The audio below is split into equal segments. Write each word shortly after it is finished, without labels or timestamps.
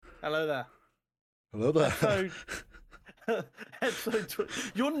Hello there. Hello there. Episode,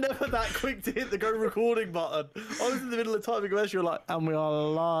 You're never that quick to hit the go recording button. I was in the middle of typing a message. You're like, and we are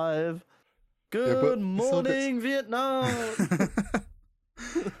live. Good morning, Vietnam.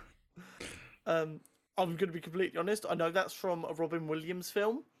 I'm going to be completely honest. I know that's from a Robin Williams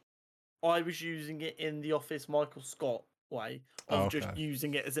film. I was using it in The Office Michael Scott way of just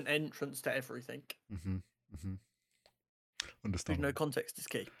using it as an entrance to everything. Understandable. No context is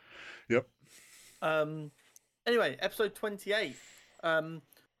key. Yep. Anyway, episode 28.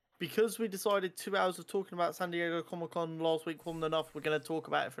 Because we decided 2 hours of talking about San Diego Comic-Con last week wasn't enough, we're going to talk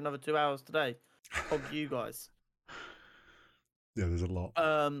about it for another 2 hours today. Hog you guys. Yeah, there's a lot.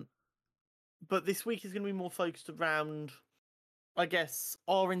 But this week is going to be more focused around, I guess,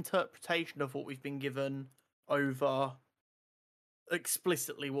 our interpretation of what we've been given over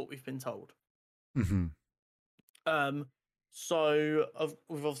explicitly what we've been told. So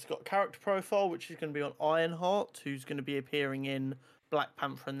we've obviously got a character profile, which is going to be on Ironheart, who's going to be appearing in Black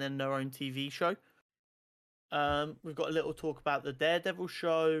Panther and then their own TV show. We've got a little talk about the Daredevil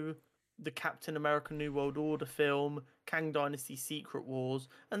show, the Captain America New World Order film, Kang Dynasty Secret Wars,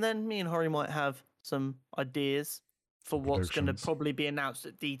 and then me and Horry might have some ideas for what's going to probably be announced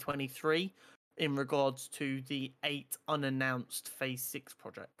at D23 in regards to the 8 unannounced Phase 6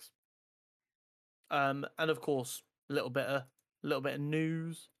 projects. And of course, a little bit of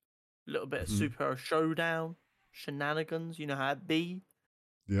news, a little bit of superhero showdown, shenanigans. You know how it be.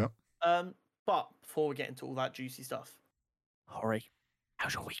 Yeah. But before we get into all that juicy stuff, Horry,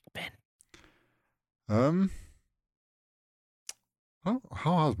 how's your week been?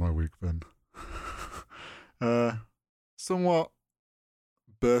 How has my week been? Somewhat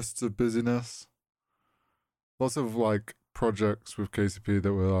bursts of busyness. Lots of like projects with KCP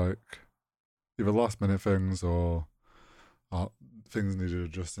that were like either last minute things or things needed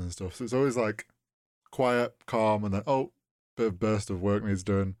adjusting and stuff. So it's always like quiet, calm, and then bit of burst of work needs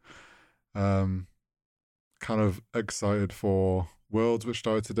doing. Kind of excited for Worlds, which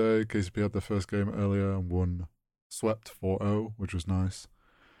started today. KCP had their first game earlier and swept 4-0, which was nice.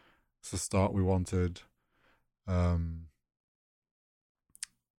 It's the start we wanted. Other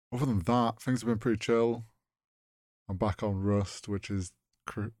than that, things have been pretty chill. I'm back on Rust, which is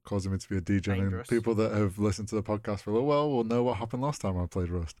causing me to be a DJ. And people that have listened to the podcast for a little while will know what happened last time I played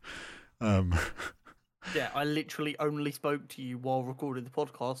Rust. Yeah, I literally only spoke to you while recording the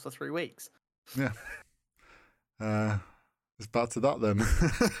podcast for 3 weeks. Yeah. It's back to that then.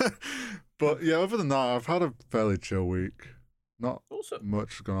 But yeah, other than that, I've had a fairly chill week. Not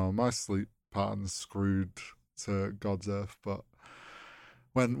much going on. My sleep pattern's screwed to God's earth, but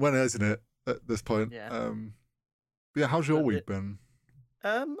when isn't it at this point? Yeah, how's your week been?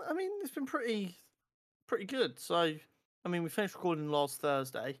 I mean, it's been pretty good. So, I mean, we finished recording last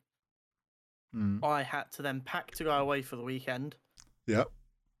Thursday. I had to then pack to go away for the weekend. Yep.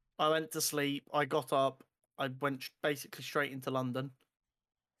 I went to sleep. I got up. I went basically straight into London.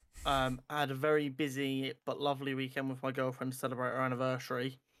 I had a very busy but lovely weekend with my girlfriend to celebrate our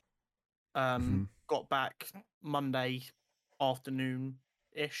anniversary. Got back Monday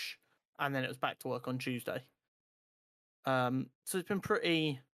afternoon-ish, and then it was back to work on Tuesday. So it's been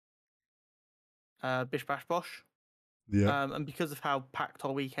pretty bish bash bosh. Yeah. And because of how packed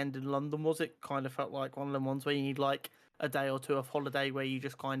our weekend in London was, it kind of felt like one of them ones where you need like a day or two of holiday where you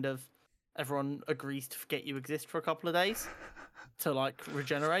just kind of everyone agrees to forget you exist for a couple of days to like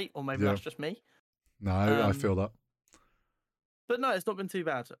regenerate, or maybe that's just me. No, I feel that. But no, it's not been too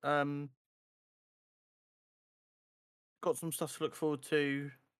bad. Got some stuff to look forward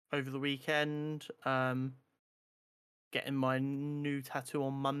to over the weekend. Getting my new tattoo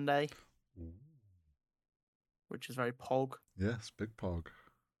on Monday. Which is very pog. Yes, big pog.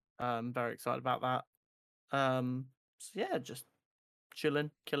 Very excited about that. So yeah, just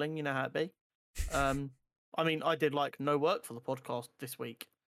chilling, killing, you know how it be. I mean, I did like no work for the podcast this week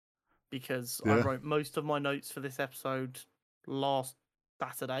because I wrote most of my notes for this episode last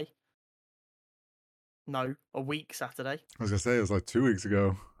Saturday. No, a week Saturday. I was gonna say it was like 2 weeks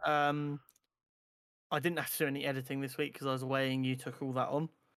ago. I didn't have to do any editing this week because I was away and you took all that on.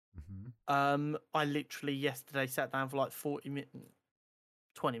 I literally yesterday sat down for like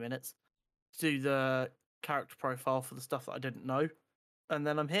 20 minutes to do the character profile for the stuff that I didn't know, and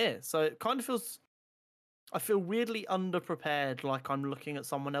then I'm here. So it kind of feels, I feel weirdly underprepared, like I'm looking at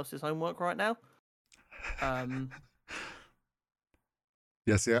someone else's homework right now.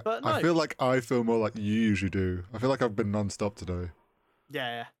 Yes, yeah. But no. I feel more like you usually do. I feel like I've been non-stop today.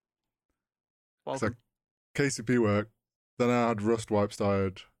 Yeah. It's like KCP work, then I had Rust Wipe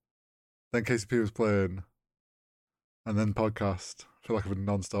started, then KCP was playing, and then podcast, I feel like I've been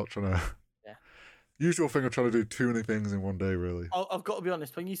non-stop trying to. Yeah. Usual thing of trying to do too many things in one day, really. I've got to be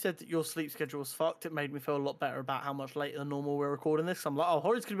honest. When you said that your sleep schedule was fucked, it made me feel a lot better about how much later than normal we're recording this. I'm like, oh,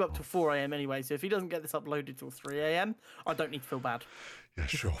 Horry's going to be up till 4 a.m. anyway, so if he doesn't get this uploaded till 3 a.m., I don't need to feel bad. Yeah,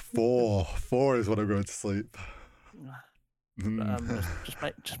 sure. 4 is when I'm going to sleep.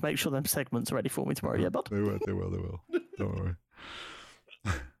 Just make sure them segments are ready for me tomorrow, yeah, bud. They will. Don't worry.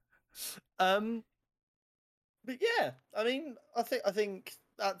 But yeah, I mean, I think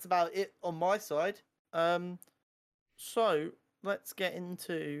that's about it on my side. So let's get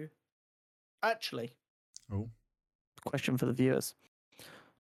into actually. Oh. Question for the viewers.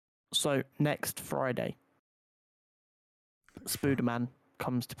 So next Friday, Spooderman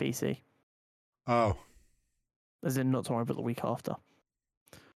comes to PC. Oh. As in not tomorrow, but the week after.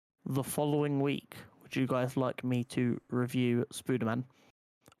 The following week, would you guys like me to review Spooderman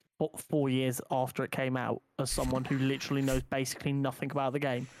 4 years after it came out as someone who literally knows basically nothing about the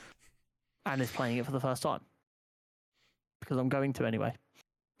game and is playing it for the first time? Because I'm going to anyway.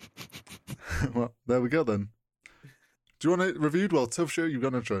 Well, there we go then. Do you want it reviewed? Well, tough show, you've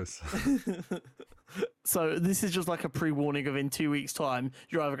got no choice. So this is just like a pre-warning of in 2 weeks' time,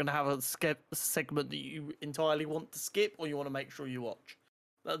 you're either going to have a segment that you entirely want to skip or you want to make sure you watch.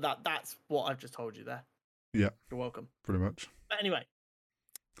 That's what I've just told you there. Yeah. You're welcome. Pretty much. But anyway,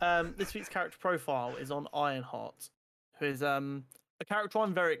 this week's character profile is on Ironheart, who is a character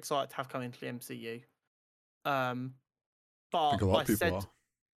I'm very excited to have come into the MCU. But I think a lot of people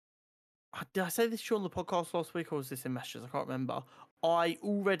are. Did I say this to you on the podcast last week or was this in messages? I can't remember. I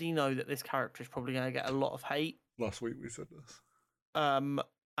already know that this character is probably going to get a lot of hate. Last week we said this. And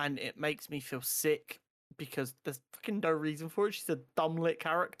it makes me feel sick because there's fucking no reason for it. She's a dumb lit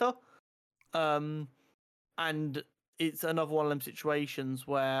character. And it's another one of them situations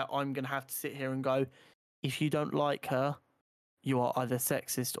where I'm going to have to sit here and go, if you don't like her, you are either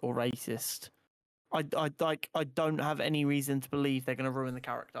sexist or racist. I don't have any reason to believe they're going to ruin the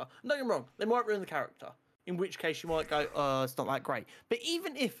character. Don't get me wrong, they might ruin the character. In which case you might go, it's not that great. But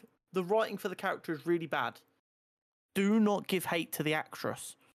even if the writing for the character is really bad, do not give hate to the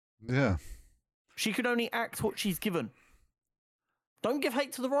actress. Yeah. She could only act what she's given. Don't give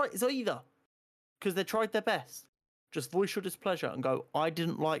hate to the writers either. Because they tried their best. Just voice your displeasure and go, I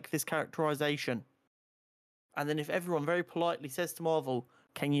didn't like this characterization. And then if everyone very politely says to Marvel,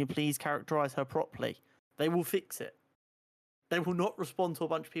 can you please characterize her properly? They will fix it. They will not respond to a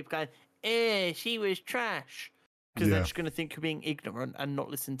bunch of people going, she was trash. Because they're just going to think you're being ignorant and not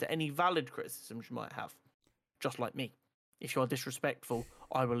listen to any valid criticisms you might have. Just like me. If you're disrespectful,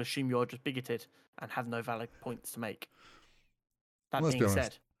 I will assume you're just bigoted and have no valid points to make. That being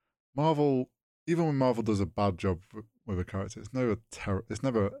said, Marvel, even when Marvel does a bad job with a character, it's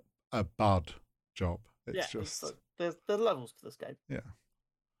never a bad job. It's just there's levels to this game. Yeah.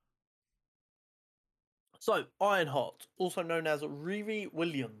 So Ironheart, also known as Riri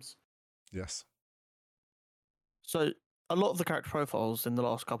Williams. Yes. So a lot of the character profiles in the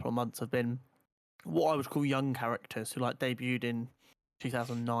last couple of months have been what I would call young characters who debuted in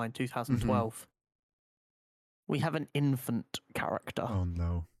 2009, 2012. Mm-hmm. We have an infant character. Oh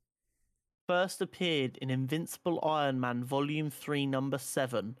no. First appeared in Invincible Iron Man Volume 3, Number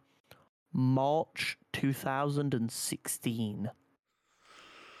 7, March 2016. Oh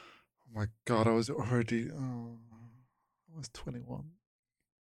my god, I was 21.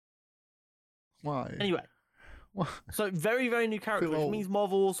 Why? Anyway. What? So very, very new character, which means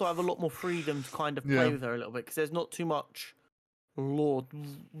Marvel also have a lot more freedom to kind of play with her a little bit because there's not too much law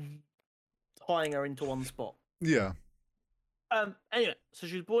tying her into one spot. Yeah. Anyway, so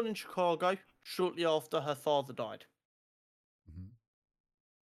she was born in Chicago shortly after her father died. Mm-hmm.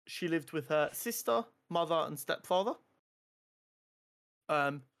 She lived with her sister, mother, and stepfather.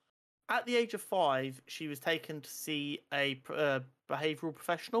 At the age of 5, she was taken to see a behavioural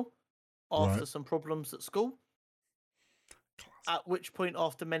professional after some problems at school. At which point,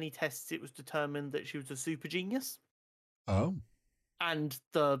 after many tests, it was determined that she was a super genius. Oh. And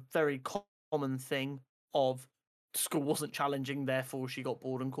the very common thing of school wasn't challenging, therefore she got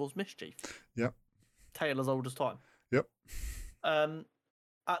bored and caused mischief. Yep. Tale as old as time. Yep.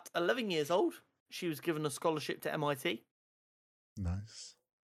 At 11 years old, she was given a scholarship to MIT. Nice.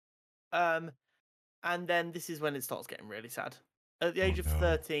 And then this is when it starts getting really sad. At the age of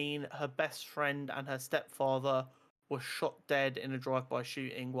 13, her best friend and her stepfather were shot dead in a drive-by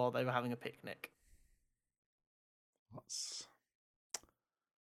shooting while they were having a picnic. That's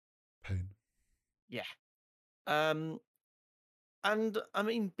pain. Yeah. And I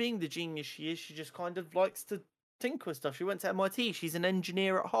mean, being the genius she is, she just kind of likes to tinker with stuff. She went to MIT. She's an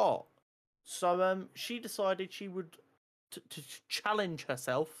engineer at heart. So she decided she would to challenge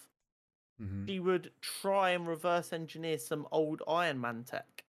herself, Mm-hmm. she would try and reverse engineer some old Iron Man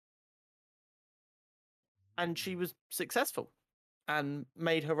tech. And she was successful and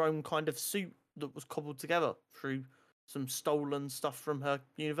made her own kind of suit that was cobbled together through some stolen stuff from her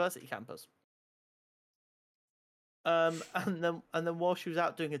university campus. And then while she was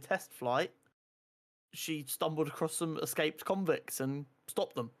out doing a test flight, she stumbled across some escaped convicts and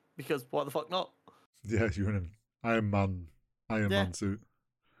stopped them because why the fuck not? Yeah, you're in an Iron Man suit.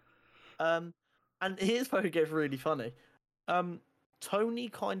 And here's where it gets really funny. Tony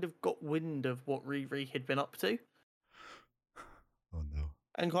kind of got wind of what Riri had been up to. Oh no.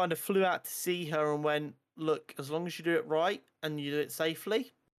 And kind of flew out to see her and went, look, as long as you do it right and you do it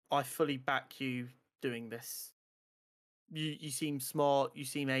safely, I fully back you doing this. You seem smart, you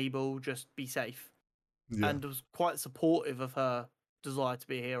seem able, just be safe. Yeah. And was quite supportive of her desire to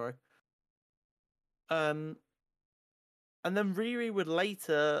be a hero. And then Riri would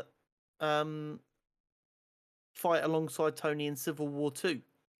later fight alongside Tony in Civil War 2.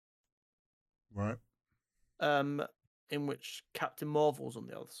 Right. In which Captain Marvel's on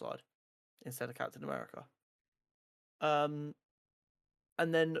the other side instead of Captain America. And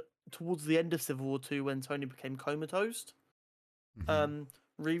then towards the end of Civil War 2, when Tony became comatose,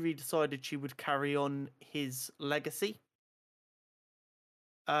 Riri decided she would carry on his legacy.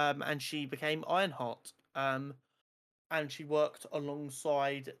 And she became Ironheart. And she worked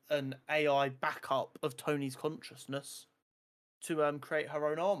alongside an AI backup of Tony's consciousness to create her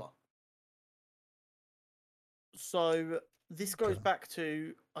own armor. So this goes back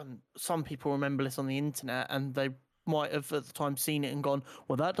to some people remember this on the internet, and they might have at the time seen it and gone,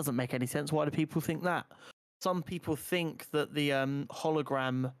 well, that doesn't make any sense. Why do people think that? Some people think that the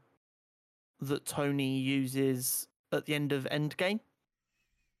hologram that Tony uses at the end of Endgame,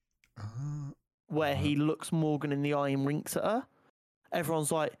 where he looks Morgan in the eye and winks at her,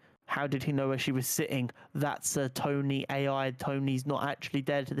 everyone's like, how did he know where she was sitting? That's a Tony AI. Tony's not actually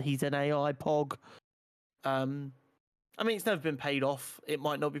dead. He's an AI pog. I mean, it's never been paid off. It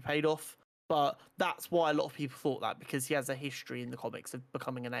might not be paid off, but that's why a lot of people thought that, because he has a history in the comics of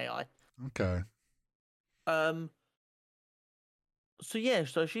becoming an AI. Okay. So yeah,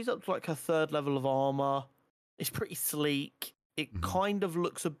 so she's up to like her third level of armor. It's pretty sleek. It kind of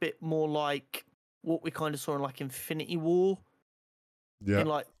looks a bit more like what we kind of saw in like Infinity War. Yeah. In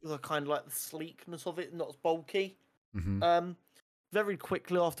like the kind of like the sleekness of it, not as bulky. Very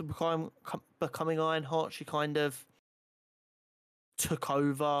quickly after becoming Ironheart, she kind of took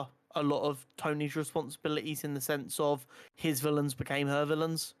over a lot of Tony's responsibilities in the sense of his villains became her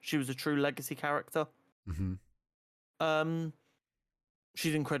villains. She was a true legacy character.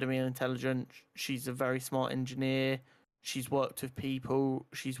 She's incredibly intelligent. She's a very smart engineer. She's worked with people.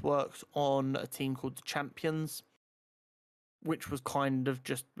 She's worked on a team called the Champions, which was kind of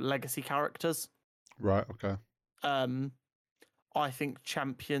just legacy characters. Right, okay. I think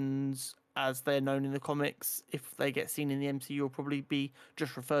Champions, as they're known in the comics, if they get seen in the MCU, will probably be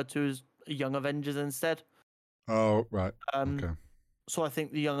just referred to as Young Avengers instead. Oh, right. Okay. So I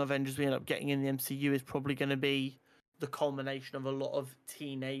think the Young Avengers we end up getting in the MCU is probably going to be the culmination of a lot of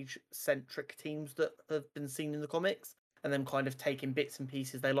teenage-centric teams that have been seen in the comics, and then kind of taking bits and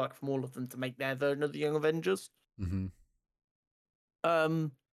pieces they like from all of them to make their version of the Young Avengers.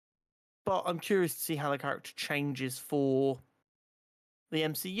 But I'm curious to see how the character changes for the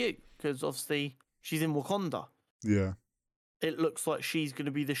MCU, because obviously she's in Wakanda. Yeah. It looks like she's going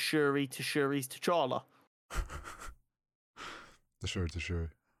to be the Shuri to Shuri's T'Challa. The Shuri.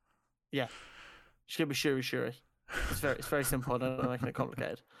 Yeah. She's going to be Shuri. It's very simple. I don't know, making it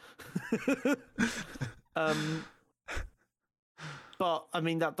complicated. But, I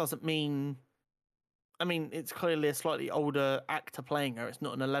mean, that doesn't mean... I mean, it's clearly a slightly older actor playing her. It's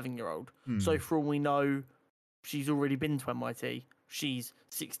not an 11-year-old. So for all we know, she's already been to MIT. She's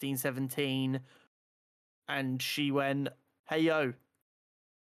 16, 17, and she went, hey, yo,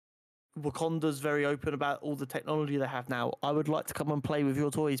 Wakanda's very open about all the technology they have now. I would like to come and play with your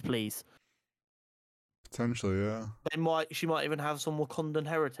toys, please. Potentially, yeah. She might even have some Wakandan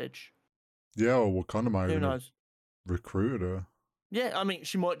heritage. Yeah, or Wakanda might Who even knows? Recruited her. Yeah, I mean,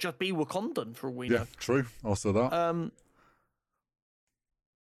 she might just be Wakandan for all we know. Yeah, true. Also that.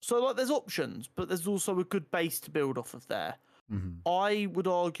 So, like, there's options, but there's also a good base to build off of there. I would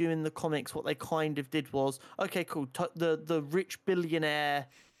argue in the comics what they kind of did was, okay, cool, the rich billionaire,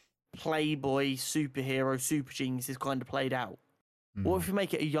 playboy, superhero, super genius is kind of played out. What if you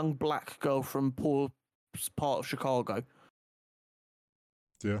make it a young black girl from poor part of Chicago?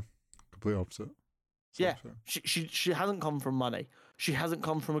 Yeah, complete opposite. Yeah, she hasn't come from money. She hasn't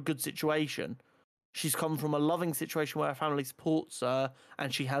come from a good situation. She's come from a loving situation where her family supports her,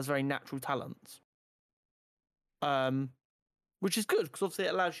 and she has very natural talents. Which is good because obviously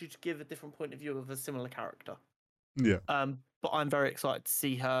it allows you to give a different point of view of a similar character. Yeah. But I'm very excited to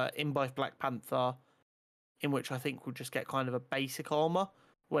see her in both Black Panther, in which I think we'll just get kind of a basic armor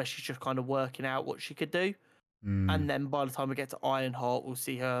where she's just kind of working out what she could do. And then by the time we get to Ironheart, we'll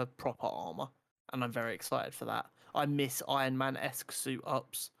see her proper armor. And I'm very excited for that. I miss Iron Man-esque suit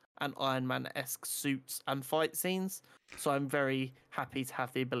ups and Iron Man-esque suits and fight scenes. So I'm very happy to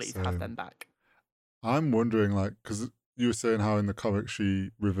have the ability to have them back. I'm wondering, like, because you were saying how in the comic she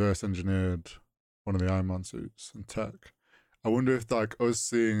reverse engineered one of the Iron Man suits and tech. I wonder if, like, us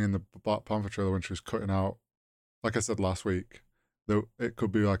seeing in the Black Panther trailer when she was cutting out, like I said last week, though it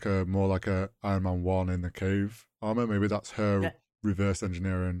could be like a more like a Iron Man 1 in the cave armor. Maybe that's her reverse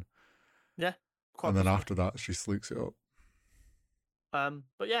engineering. Yeah. And then after that, she sleeks it up.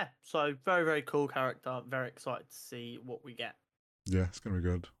 But yeah, so very, very cool character. Very excited to see what we get. Yeah, it's gonna be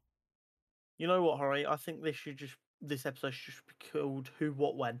good. You know what, Harry? I think this episode should just be called Who,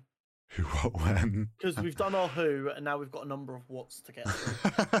 What, When. Who, what, when? Because we've done our who, and now we've got a number of what's to get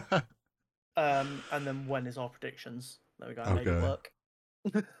through. And then when is our predictions? There we go. I made it work.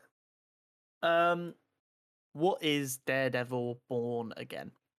 What is Daredevil Born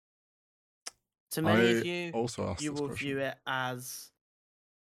Again? To many of you, you will view it as,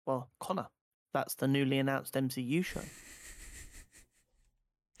 well, Conor. That's the newly announced MCU show.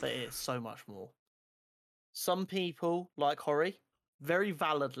 But it is so much more. Some people, like Hori, very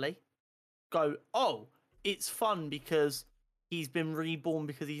validly go, oh, it's fun because he's been reborn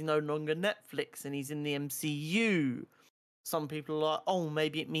because he's no longer Netflix and he's in the MCU. Some people are like, oh,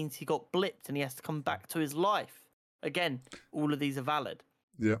 maybe it means he got blipped and he has to come back to his life. Again, all of these are valid.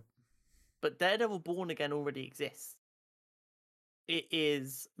 Yeah. But Daredevil Born Again already exists. It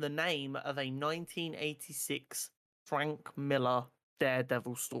is the name of a 1986 Frank Miller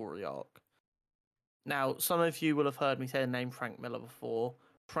Daredevil story arc. Now, some of you will have heard me say the name Frank Miller before.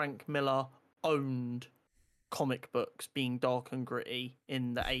 Frank Miller owned comic books being dark and gritty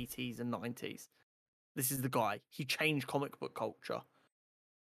in the 80s and 90s. This is the guy. He changed comic book culture.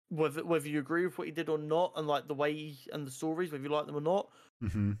 Whether you agree with what he did or not, and like the way and the stories, whether you like them or not,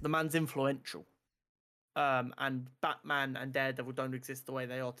 the man's influential. And Batman and Daredevil don't exist the way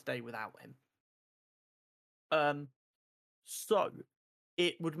they are today without him. So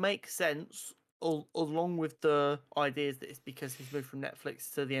it would make sense, along with the ideas that it's because he's moved from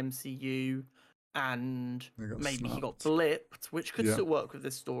Netflix to the MCU, and maybe he got blipped, which could still work with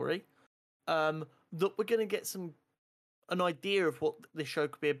this story. That we're going to get an idea of what this show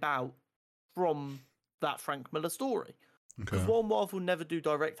could be about from that Frank Miller story. Because while Marvel never do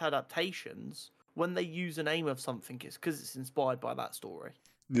direct adaptations, when they use a name of something, it's because it's inspired by that story.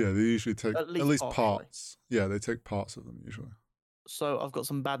 Yeah, they usually take at least parts. Yeah, they take parts of them usually. So I've got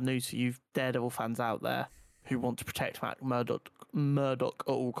some bad news for you Daredevil fans out there who want to protect Matt Murdock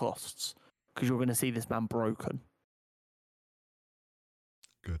at all costs, because you're going to see this man broken.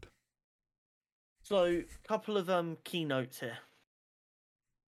 Good. So, a couple of keynotes here.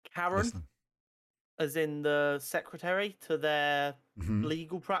 Karen, as in the secretary to their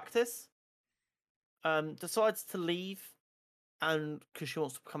legal practice, decides to leave, and because she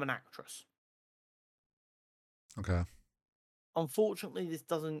wants to become an actress. Okay. Unfortunately, this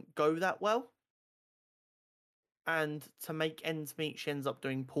doesn't go that well. And to make ends meet, she ends up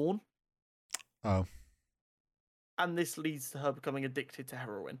doing porn. Oh. And this leads to her becoming addicted to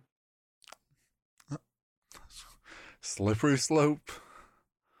heroin. Slippery slope.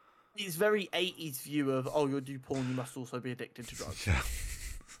 It's very 80s view of, oh, you'll do porn, you must also be addicted to drugs. Yeah.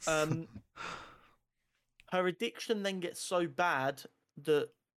 Her addiction then gets so bad that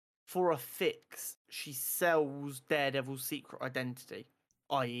for a fix, she sells Daredevil's secret identity,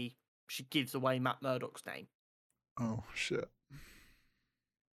 i.e., she gives away Matt Murdock's name. Oh, shit.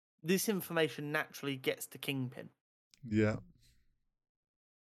 This information naturally gets to Kingpin. Yeah.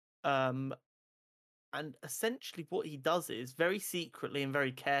 And essentially what he does is, very secretly and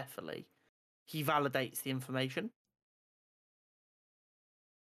very carefully, he validates the information.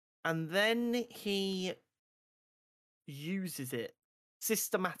 And then he uses it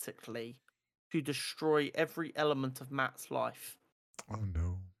systematically to destroy every element of Matt's life. Oh,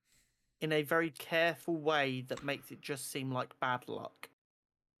 no. In a very careful way that makes it just seem like bad luck.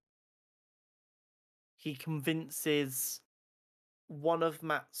 He convinces one of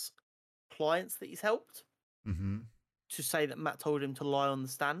Matt's clients that he's helped to say that Matt told him to lie on the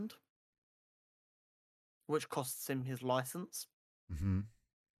stand, which costs him his license.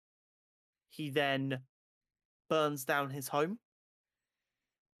 He then burns down his home.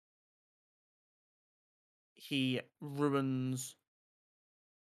 he ruins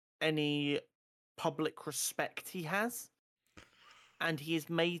any public respect he has, and he is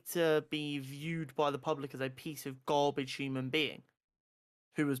made to be viewed by the public as a piece of garbage human being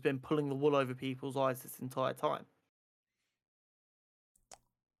who has been pulling the wool over people's eyes this entire time.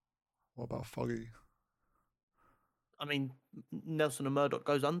 What about Foggy? I mean, Nelson and Murdoch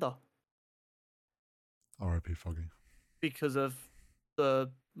goes under R.I.P. Foggy. because of the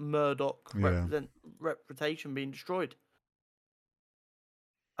Murdoch Yeah. reputation being destroyed.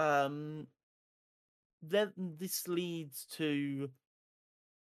 Then this leads to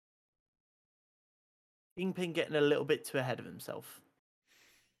Kingpin getting a little bit too ahead of himself.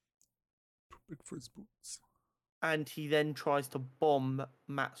 Too big for his boots. And he then tries to bomb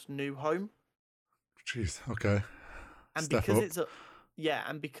Matt's new home. Jeez, okay. And Step because up. it's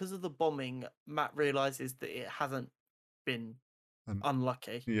and because of the bombing, Matt realizes that it hasn't been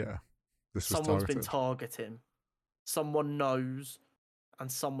unlucky. Yeah. Someone's been targeting. Someone knows,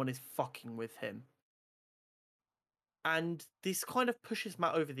 and someone is fucking with him. And this kind of pushes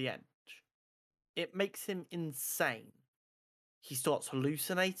Matt over the edge. It makes him insane. He starts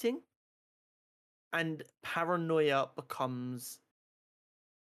hallucinating, and paranoia becomes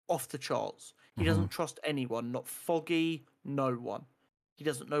off the charts. He doesn't trust anyone, not Foggy, no one. He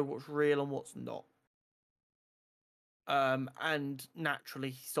doesn't know what's real and what's not. And naturally,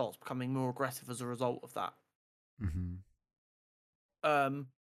 he starts becoming more aggressive as a result of that.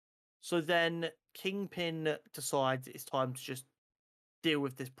 So then Kingpin decides it's time to just deal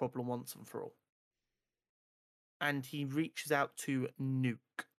with this problem once and for all. And he reaches out to Nuke.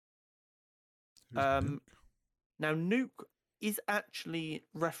 Nuke? Now, Nuke is actually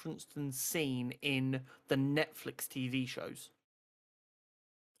referenced and seen in the Netflix TV shows.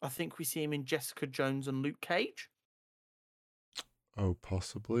 I think we see him in Jessica Jones and Luke Cage. Oh,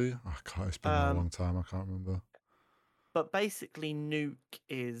 possibly. I can't. It's been a long time. I can't remember. But basically, Nuke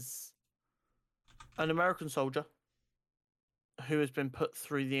is an American soldier who has been put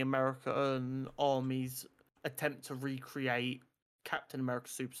through the American Army's attempt to recreate Captain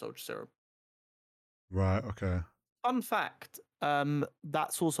America's super soldier serum. Right, okay. Fun fact,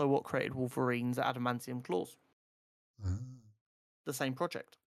 that's also what created Wolverine's adamantium claws. The same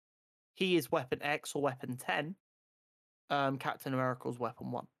project. He is Weapon X or Weapon 10. Captain America's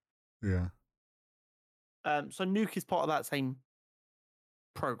Weapon 1. Yeah. So Nuke is part of that same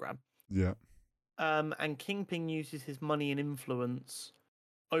program. Yeah. And Kingpin uses his money and influence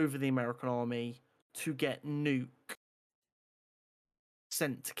over the American army to get Nuke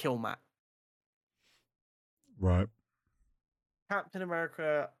sent to kill Matt. Right. Captain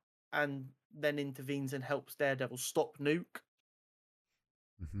America and then intervenes and helps Daredevil stop Nuke.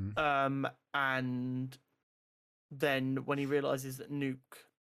 And then when he realizes that Nuke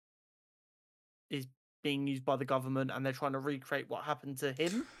is being used by the government and they're trying to recreate what happened to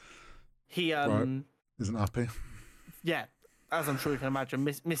him, he isn't happy. Yeah, as I'm sure you can imagine,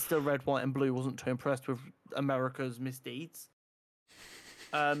 Mr. Red, White, and Blue wasn't too impressed with America's misdeeds.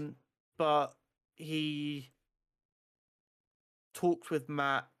 But he talked with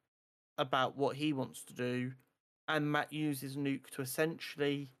Matt about what he wants to do, and Matt uses Nuke to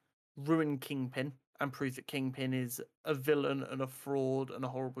essentially ruin Kingpin and prove that Kingpin is a villain and a fraud and a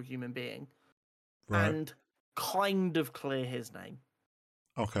horrible human being. Right. And kind of clear his name.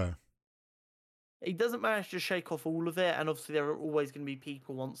 Okay. He doesn't manage to shake off all of it, and obviously there are always going to be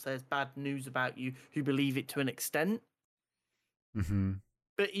people, once there's bad news about you, who believe it to an extent.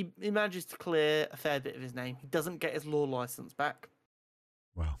 But he manages to clear a fair bit of his name. He doesn't get his law license back.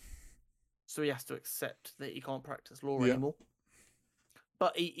 Well. So he has to accept that he can't practice law anymore.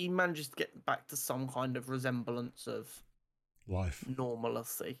 But he manages to get back to some kind of resemblance of life,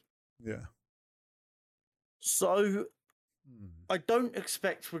 normalcy. Yeah. So I don't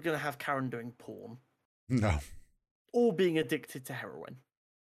expect we're going to have Karen doing porn. No. Or being addicted to heroin.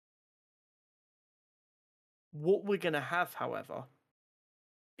 What we're going to have, however,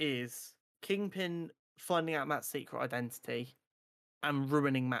 is Kingpin finding out Matt's secret identity and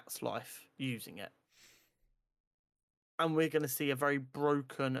ruining Matt's life using it. And we're going to see a very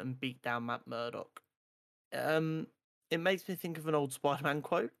broken and beat down Matt Murdock. It makes me think of an old Spider-Man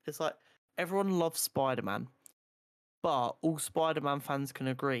quote. It's like, everyone loves Spider-Man, but all Spider-Man fans can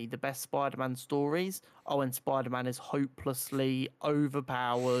agree the best Spider-Man stories are when Spider-Man is hopelessly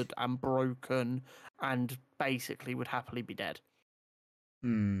overpowered and broken and basically would happily be dead.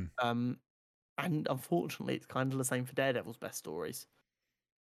 And unfortunately, it's kind of the same for Daredevil's best stories.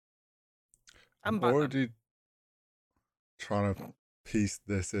 I'm already trying to piece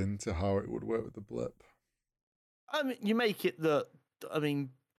this into how it would work with the blip. I mean, you make it that,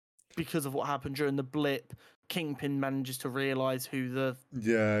 because of what happened during the blip, Kingpin manages to realise who the...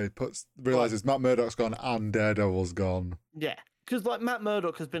 Yeah, he realizes Matt Murdock's gone and Daredevil's gone. Yeah, because like Matt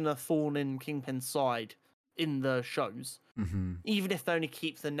Murdock has been a thorn in Kingpin's side in the shows, even if they only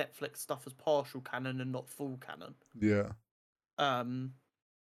keep the Netflix stuff as partial canon and not full canon. Yeah.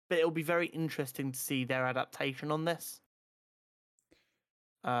 But it'll be very interesting to see their adaptation on this.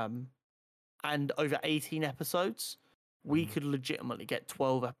 And over 18 episodes, we could legitimately get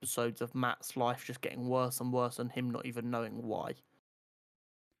 12 episodes of Matt's life just getting worse and worse and him not even knowing why.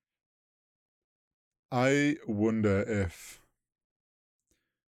 I wonder if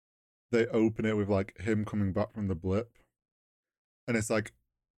they open it with like him coming back from the blip, and it's like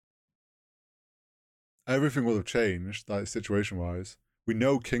everything will have changed, like situation wise. We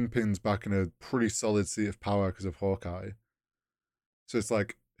know Kingpin's back in a pretty solid seat of power because of Hawkeye. So it's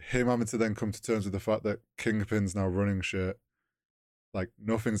like him having to then come to terms with the fact that Kingpin's now running shit. Like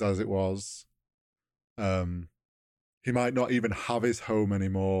nothing's as it was. He might not even have his home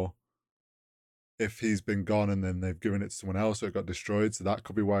anymore if he's been gone and then they've given it to someone else or it got destroyed. So that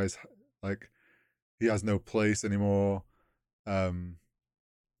could be why he has no place anymore. Karen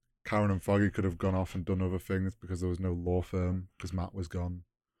and Foggy could have gone off and done other things because there was no law firm because Matt was gone.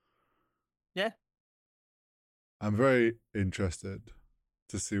 Yeah. I'm very interested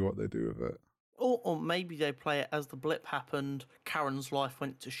to see what they do with it. Or maybe they play it as the blip happened, Karen's life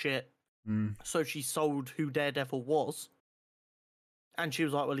went to shit, so she sold who Daredevil was, and she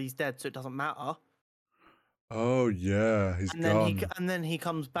was like, well, he's dead, so it doesn't matter. Oh, yeah, he's gone. And then he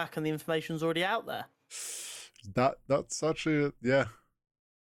comes back and the information's already out there. That's actually, yeah.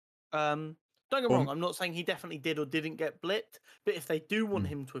 Don't get me wrong, I'm not saying he definitely did or didn't get blipped, but if they do want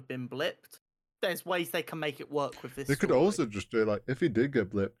him to have been blipped, there's ways they can make it work with this. They could also just do like, if he did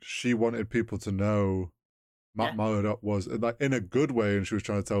get blipped, she wanted people to know Matt Murdock was like in a good way, and she was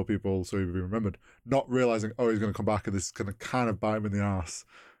trying to tell people so he'd be remembered, not realizing, oh, he's going to come back and this is going to kind of bite him in the ass.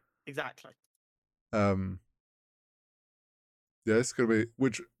 Exactly. Yeah, it's going to be,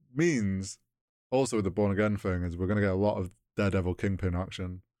 which means also with the Born Again thing is we're going to get a lot of Daredevil Kingpin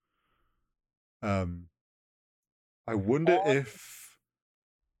action. I wonder if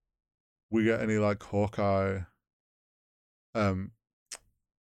we get any like Hawkeye,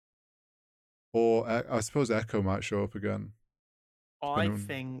 or I suppose Echo might show up again. I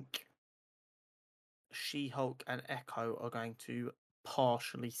think She-Hulk and Echo are going to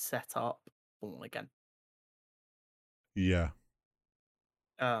partially set up Born Again. Yeah.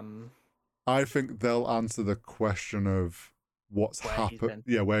 I think they'll answer the question of what's happened.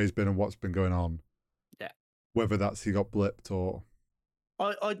 Yeah, where he's been and what's been going on. Yeah. Whether that's he got blipped or.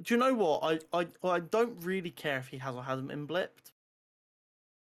 Do you know what? I don't really care if he has or hasn't been blipped,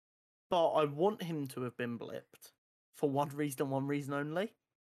 but I want him to have been blipped for one reason only.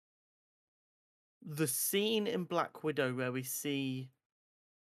 The scene in Black Widow where we see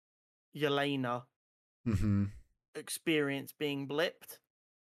Yelena experience being blipped.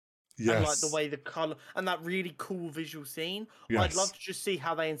 Yes. And like the way the color and that really cool visual scene. Yes. I'd love to just see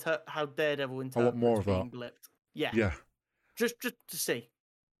how how Daredevil interprets I want more of being that. blipped. Yeah. Yeah. Just to see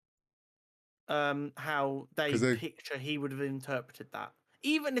how they picture he would have interpreted that.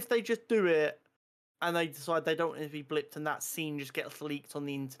 Even if they just do it and they decide they don't want it to be blipped and that scene just gets leaked on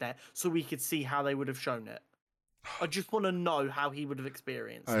the internet so we could see how they would have shown it. I just want to know how he would have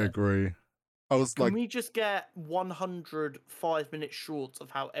experienced it. I agree. Can we just get 100 5-minute shorts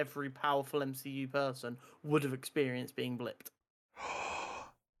of how every powerful MCU person would have experienced being blipped?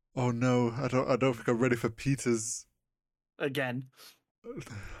 Oh no, I don't think I'm ready for Peter's. Again.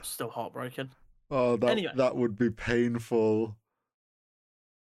 Still heartbroken. Oh, that would be painful.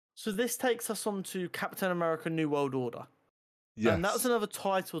 So this takes us on to Captain America: New World Order. Yes. And that was another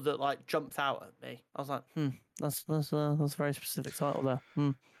title that like jumped out at me. I was like, that's a very specific title there.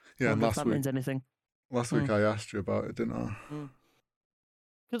 Yeah, and that means anything. Last week I asked you about it, didn't I?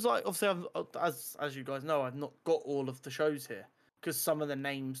 Because like obviously, as you guys know, I've not got all of the shows here because some of the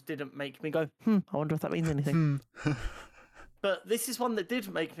names didn't make me go, I wonder if that means anything. But this is one that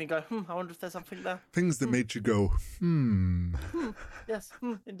did make me go, I wonder if there's something there. Things that made you go, Yes,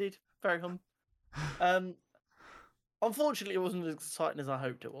 indeed, very Unfortunately, it wasn't as exciting as I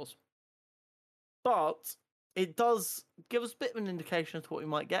hoped it was, but it does give us a bit of an indication as to what we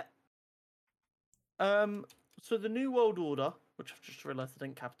might get. So the New World Order, which I've just realised I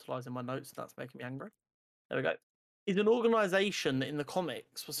didn't capitalise in my notes, and that's making me angry. There we go. Is an organisation that in the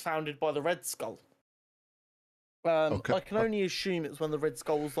comics was founded by the Red Skull. Okay. I can only assume it's when the Red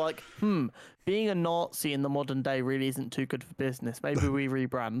Skull was like, being a Nazi in the modern day really isn't too good for business. Maybe we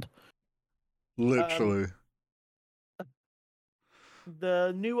rebrand. Literally.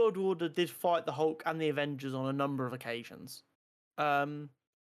 the New World Order did fight the Hulk and the Avengers on a number of occasions. And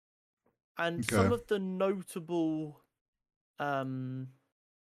some Okay. of the notable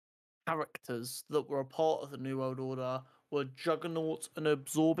characters that were a part of the New World Order were Juggernaut and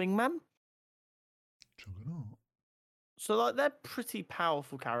Absorbing Man. Juggernaut. So like they're pretty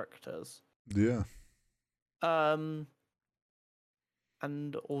powerful characters. Yeah. And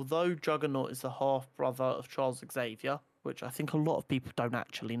although Juggernaut is the half brother of Charles Xavier, which I think a lot of people don't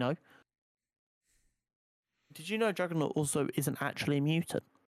actually know. Did you know Juggernaut also isn't actually a mutant?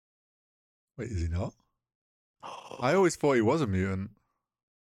 Wait, is he not? I always thought he was a mutant.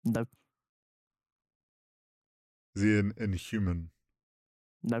 No. Is he an inhuman?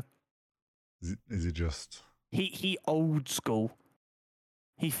 No. Is he just... He old school.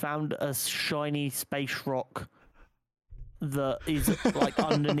 He found a shiny space rock that is like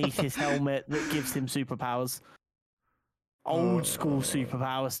underneath his helmet that gives him superpowers. Old school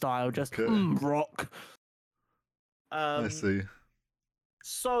superpower style, just okay. Rock. I see.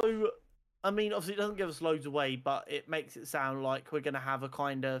 So, I mean, obviously it doesn't give us loads away, but it makes it sound like we're going to have a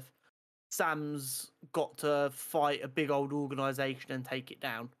kind of Sam's got to fight a big old organization and take it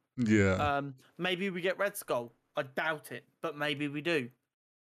down. Yeah. Maybe we get Red Skull. I doubt it, but maybe we do.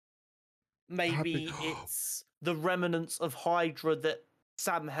 Maybe it's the remnants of Hydra that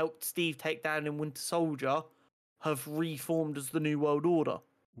Sam helped Steve take down in Winter Soldier have reformed as the New World Order.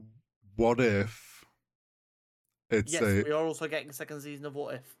 What if it's yes, we are also getting a second season of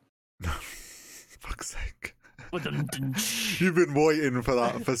What If. Fuck's sake. You've been waiting for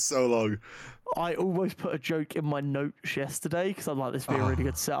that for so long. I almost put a joke in my notes yesterday because I'm like, this would be a really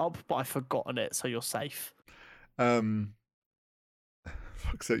good setup, but I've forgotten it, so you're safe. Fuck's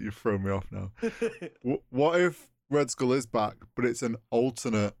sake, you've thrown me off now. What if Red Skull is back, but it's an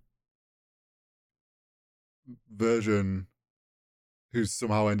alternate version who's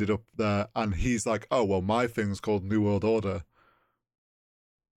somehow ended up there, and he's like, oh, well, my thing's called New World Order.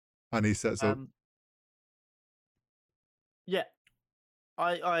 And he sets up... Yeah.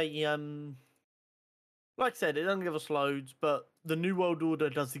 I like I said, it doesn't give us loads, but the New World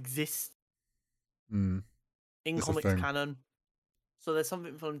Order does exist in comics canon. So there's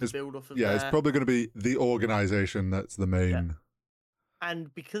something for them to build off of. Yeah, it's probably going to be the organization that's the main. Yeah.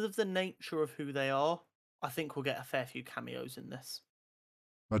 And because of the nature of who they are, I think we'll get a fair few cameos in this.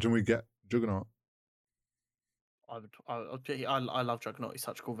 Imagine we get Juggernaut. I love Juggernaut. He's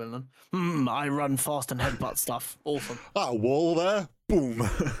such a cool villain. I run fast and headbutt stuff. Awesome. That wall there, boom.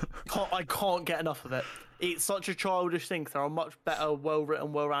 I can't get enough of it. It's such a childish thing. There are much better,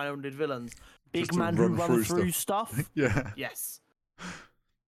 well-written, well-rounded villains. Big man who runs through stuff. Yeah. Yes.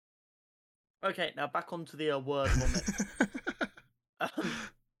 Okay, now back onto the word vomit.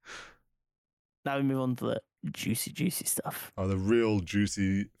 Now we move on to the juicy stuff. Oh, the real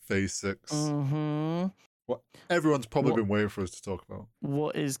juicy phase 6. What everyone's probably been waiting for us to talk about.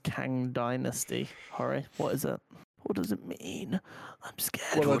 What is Kang Dynasty? Hurry, what is it? What does it mean? I'm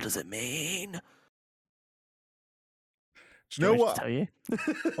scared. What does it mean? Do you know what? Tell you?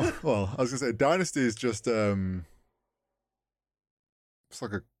 Well, I was gonna say Dynasty is just it's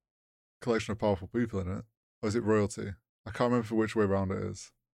like a collection of powerful people in it. Or is it royalty? I can't remember which way around it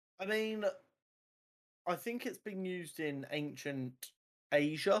is. I mean, I think it's been used in ancient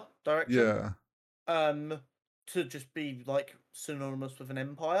Asia direction. Yeah. To just be like synonymous with an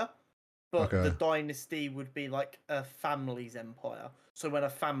empire. But the dynasty would be like a family's empire. So when a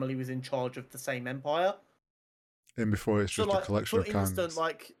family was in charge of the same empire. And before it's just a collection of Kangs. For instance,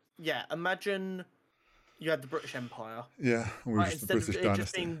 imagine you had the British Empire. Yeah, we were just the British dynasty. Instead of it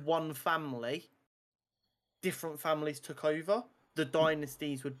just being one family, different families took over. The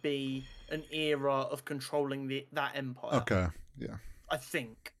dynasties would be an era of controlling that empire. Okay, yeah. I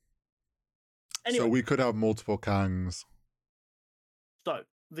think. Anyway, so we could have multiple Kangs. So,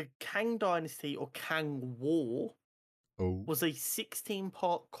 the Kang Dynasty or Kang War was a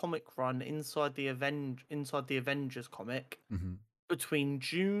 16-part comic run inside the Avengers comic between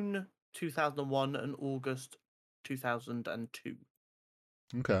June 2001 and August 2002.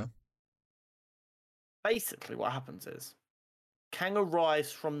 Okay. Basically, what happens is Kang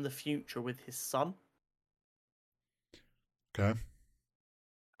arrives from the future with his son. Okay.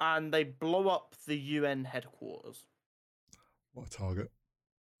 And they blow up the UN headquarters. What a target.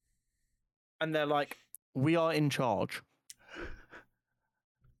 And they're like, we are in charge.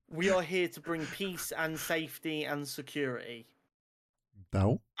 We are here to bring peace and safety and security.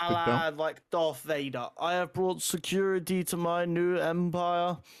 No. Like Darth Vader. I have brought security to my new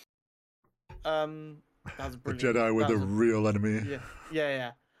empire. That's brilliant. The Jedi were the real enemy.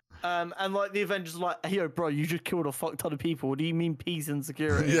 Yeah. And like the Avengers are like, hey, yo, bro, you just killed a fuck ton of people. What do you mean peace and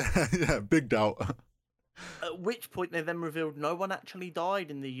security? Yeah, big doubt. At which point they then revealed no one actually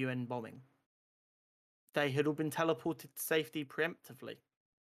died in the UN bombing. They had all been teleported to safety preemptively.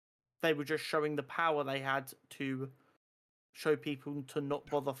 They were just showing the power they had to show people to not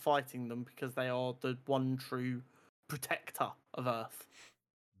bother fighting them because they are the one true protector of Earth.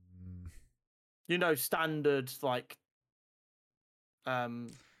 You know, standard like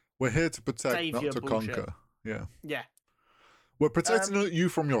We're here to protect, savior not to bullshit. conquer. Yeah. Yeah. We're protecting you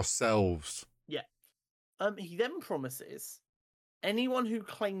from yourselves. Yeah. He then promises anyone who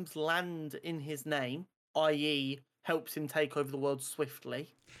claims land in his name, i.e., helps him take over the world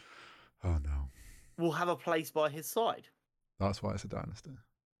swiftly, Oh no. will have a place by his side. That's why it's a dynasty.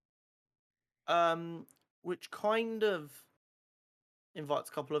 Which kind of invites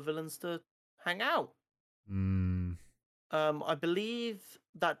a couple of villains to hang out. I believe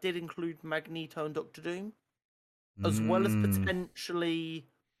that did include Magneto and Doctor Doom, as well as potentially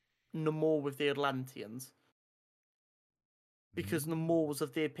Namor with the Atlanteans. Because Namor was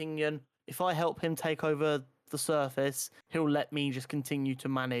of the opinion, if I help him take over the surface, he'll let me just continue to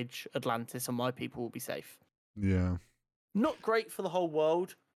manage Atlantis and my people will be safe. Yeah. Not great for the whole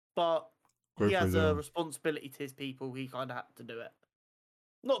world, but Great he for has his a own. responsibility to his people. He kind of had to do it.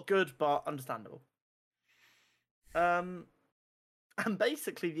 Not good, but understandable. And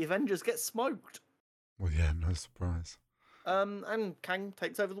basically the Avengers get smoked. Well, yeah, no surprise. And Kang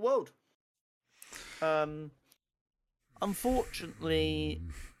takes over the world. Unfortunately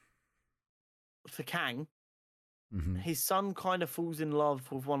for Kang, his son kind of falls in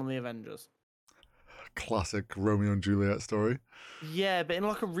love with one of the Avengers. Classic Romeo and Juliet story. Yeah, but in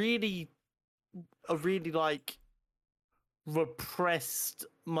like a really like repressed,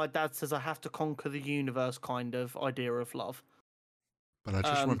 my dad says I have to conquer the universe kind of idea of love. But I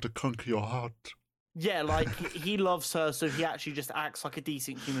just want to conquer your heart. Yeah, like he loves her, so he actually just acts like a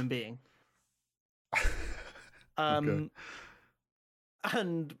decent human being. Okay.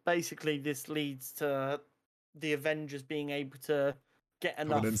 And basically this leads to the Avengers being able to get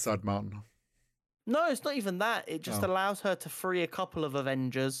enough. Have an inside mountain. No, it's not even that. It just allows her to free a couple of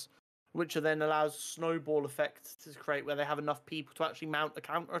Avengers, which then allows a snowball effect to create where they have enough people to actually mount a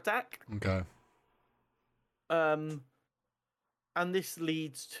counterattack. Okay. And this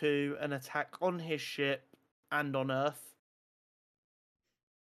leads to an attack on his ship and on Earth.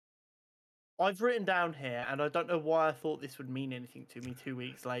 I've written down here, and I don't know why I thought this would mean anything to me 2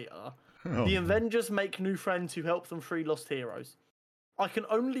 weeks later. The Avengers make new friends who help them free lost heroes. I can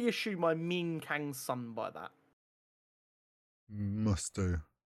only assume I mean Kang's son by that. Must do.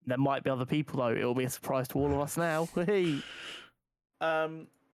 There might be other people, though. It'll be a surprise to all of us now. Basically,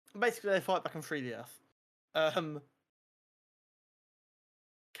 they fight back and free the Earth.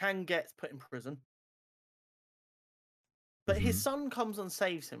 Kang gets put in prison. But his son comes and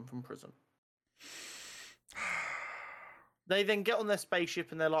saves him from prison. They then get on their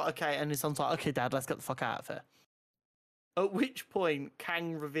spaceship and they're like, okay, and his son's like, okay, Dad, let's get the fuck out of here. At which point,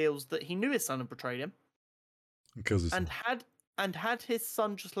 Kang reveals that he knew his son had betrayed him. Kills his son. And had his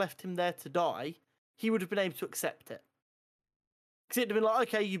son just left him there to die, he would have been able to accept it. Because it'd have been like,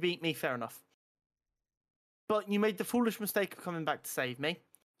 okay, you beat me, fair enough. But you made the foolish mistake of coming back to save me,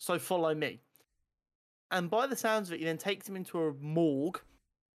 so follow me. And by the sounds of it, he then takes him into a morgue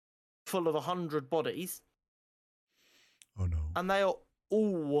full of 100 bodies. Oh no. And they are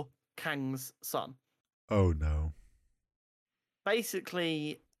all Kang's son. Oh no.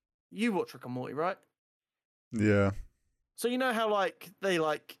 Basically, you watch Rick and Morty, right? Yeah. So you know how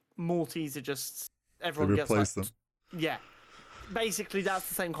Mortys are just everyone they replace gets them. Yeah. Basically, that's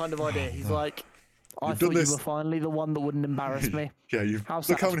the same kind of idea. He's like, I You've thought done you this- were finally the one that wouldn't embarrass me. Yeah, you've How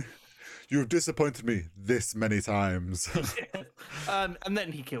look how sad. many. You've disappointed me this many times. And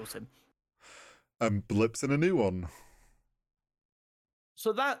then he kills him. And blips in a new one.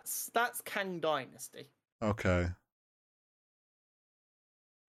 So that's Kang Dynasty. Okay.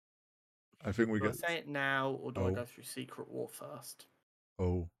 I think we Do I get. say it now, or do I go through Secret War first?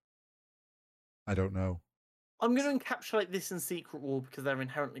 Oh. I don't know. I'm going to encapsulate this in Secret War because they're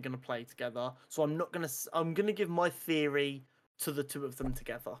inherently going to play together. So I'm not going to. I'm going to give my theory to the two of them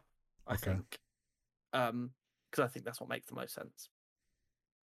together. I think, because I think that's what makes the most sense.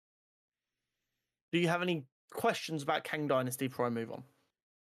 Do you have any questions about Kang Dynasty before I move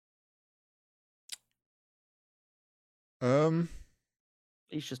on?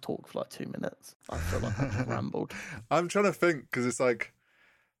 He's just talked for like 2 minutes. I feel like I just rambled. I'm trying to think because it's like,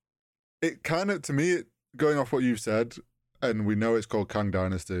 it kind of, to me, going off what you've said, and we know it's called Kang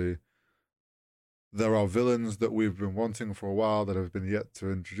Dynasty, there are villains that we've been wanting for a while that have been yet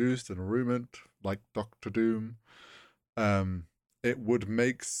to introduced and rumored, like Doctor Doom. It would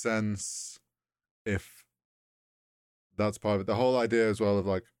make sense if that's part of it. The whole idea as well of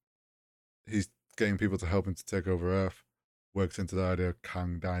like he's getting people to help him to take over Earth works into the idea of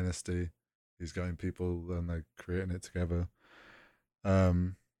Kang Dynasty. He's getting people and they're creating it together.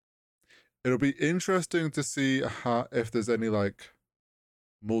 It'll be interesting to see if there's any like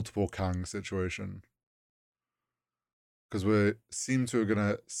multiple Kang situation, because we seem to are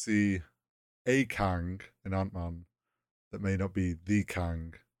gonna see a Kang in Ant-Man that may not be the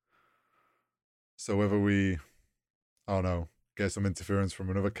Kang. So whether we, I don't know, get some interference from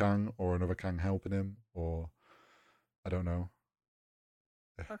another Kang or another Kang helping him, or I don't know.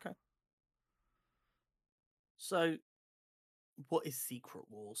 Okay. So, what is Secret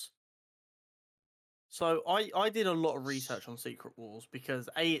Wars? So I did a lot of research on Secret Wars because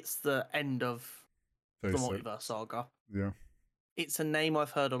it's the end of the multiverse saga. Yeah. It's a name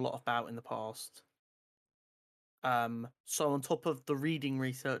I've heard a lot about in the past. So on top of the reading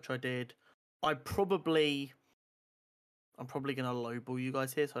research I did, I'm probably going to lowball you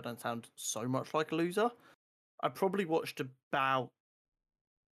guys here so I don't sound so much like a loser. I probably watched about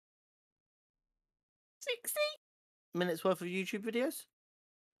 60 minutes worth of YouTube videos.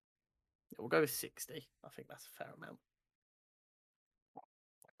 Yeah, we'll go with 60. I think that's a fair amount.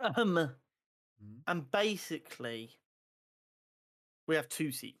 And basically, we have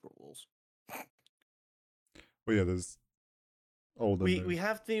two Secret Wars. Well, yeah, there's old and new. We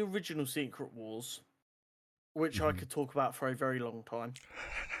have the original Secret Wars, which I could talk about for a very long time.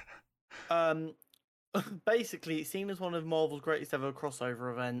 Basically, it's seen as one of Marvel's greatest ever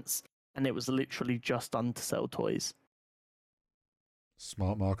crossover events, and it was literally just done to sell toys.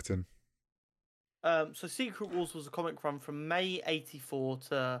 Smart marketing. So Secret Wars was a comic run from May 84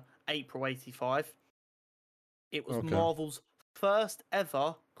 to April 85. It was Marvel's first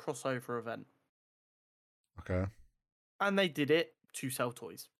ever crossover event. Okay. And they did it to sell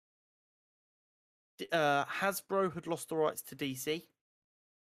toys. Hasbro had lost the rights to DC.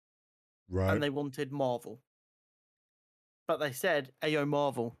 Right. And they wanted Marvel. But they said, hey, yo,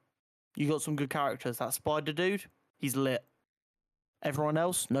 Marvel, you got some good characters. That Spider dude, he's lit. Everyone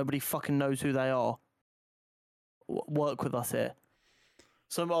else, nobody fucking knows who they are. Work with us here.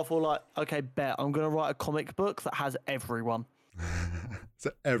 So Marvel were like, okay, bet. I'm going to write a comic book that has everyone.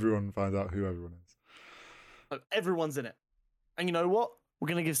 So everyone finds out who everyone is. So everyone's in it. And you know what? We're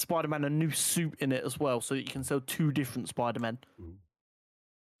going to give Spider-Man a new suit in it as well so that you can sell two different Spider-Men. Ooh.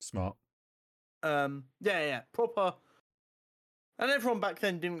 Smart. Yeah. Proper. And everyone back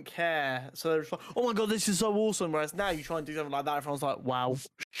then didn't care. So they were just like, oh my God, this is so awesome. Whereas now you try and do something like that, everyone's like, wow,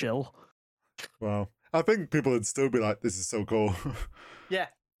 chill. Wow. I think people would still be like, this is so cool. Yeah.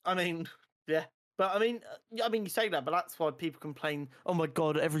 I mean, yeah. But I mean, you say that, but that's why people complain, oh my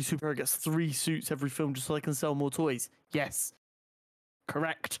God, every superhero gets 3 suits every film just so they can sell more toys. Yes.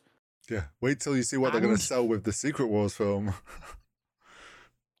 Correct. Yeah. Wait till you see what they're going to sell with the Secret Wars film.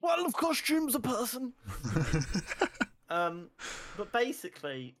 Well, of costumes a person. But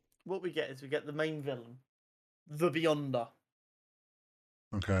basically, what we get is we get the main villain, the Beyonder.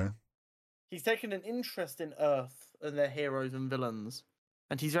 Okay. He's taken an interest in Earth and their heroes and villains,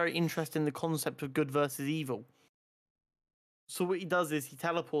 and he's very interested in the concept of good versus evil. So what he does is he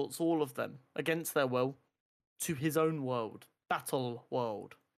teleports all of them, against their will, to his own world, Battle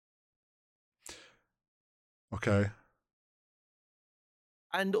World. Okay.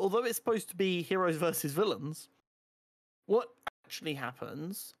 And although it's supposed to be heroes versus villains, what actually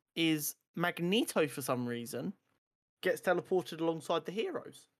happens is Magneto, for some reason, gets teleported alongside the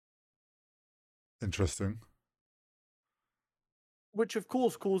heroes. Interesting. Which, of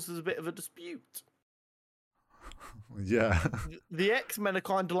course, causes a bit of a dispute. Yeah. The X-Men are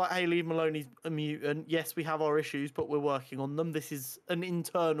kind of like, hey, leave him alone, he's a mutant. Yes, we have our issues, but we're working on them. This is an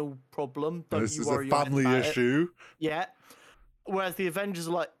internal problem. This is a family issue. Yeah. Whereas the Avengers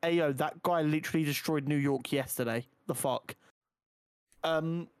are like, hey, yo, that guy literally destroyed New York yesterday. The fuck?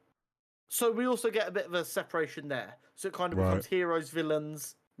 So we also get a bit of a separation there. So it kind of becomes heroes,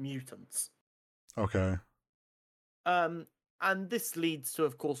 villains, mutants. Okay. And this leads to,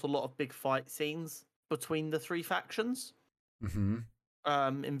 of course, a lot of big fight scenes between the 3 factions.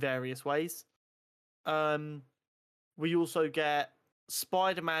 Mm-hmm. In various ways. We also get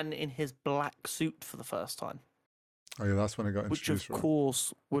Spider-Man in his black suit for the first time. Oh yeah, that's when it got introduced. Which, of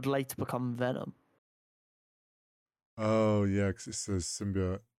course, would later become Venom. Oh yeah, because it says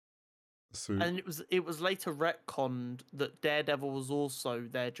symbiote suit. And it was later retconned that Daredevil was also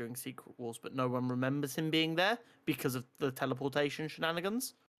there during Secret Wars, but no one remembers him being there because of the teleportation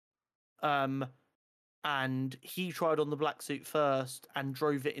shenanigans. and he tried on the black suit first and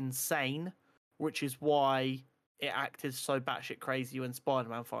drove it insane, which is why it acted so batshit crazy when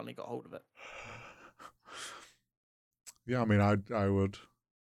Spider-Man finally got hold of it. Yeah, I mean, I would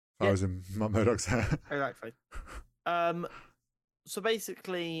if I was in Matt Murdock's hair. Exactly. So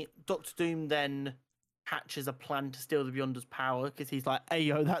basically, Doctor Doom then hatches a plan to steal the Beyonder's power because he's like, "Hey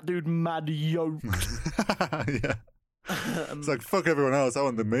yo, that dude mad yoked." Yeah. It's like, fuck everyone else. I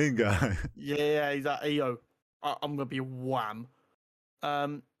want the main guy. Yeah, he's like, "Hey yo, I'm gonna be wham."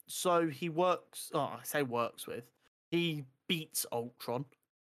 So he works. Oh, I say works with. He beats Ultron,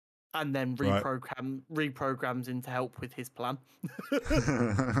 and then reprograms him to help with his plan. That's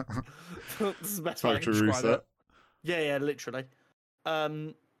the best way I can Factory describe reset. it. Yeah, literally.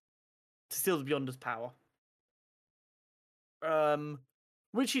 To steal the Beyonder's power.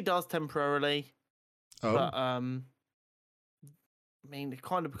 Which he does temporarily, but I mean, it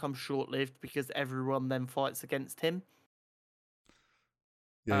kind of becomes short-lived because everyone then fights against him.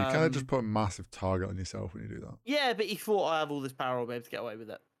 Yeah, you kind of just put a massive target on yourself when you do that. Yeah, but he thought, I have all this power, I'll be able to get away with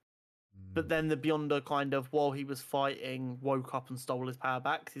it. But then the Beyonder kind of, while he was fighting, woke up and stole his power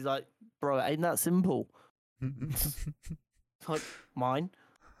back. He's like, bro, it ain't that simple. Like, mine.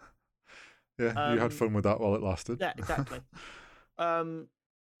 Yeah, you had fun with that while it lasted. Yeah, exactly.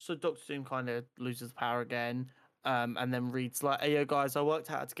 So Doctor Doom kind of loses power again, and then Reed's like, "Hey, yo, guys, I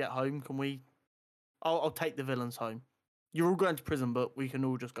worked out how to get home. Can we? I'll take the villains home. You're all going to prison, but we can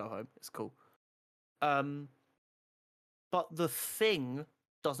all just go home. It's cool." But the Thing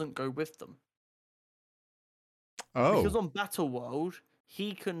doesn't go with them. Oh, because on Battleworld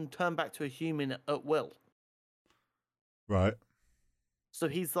he can turn back to a human at will. right. So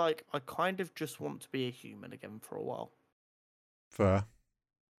he's like, I kind of just want to be a human again for a while. Fair.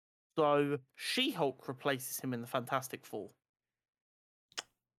 So She-Hulk replaces him in the Fantastic Four.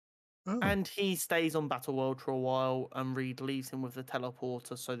 Oh. And he stays on Battleworld for a while, and Reed leaves him with the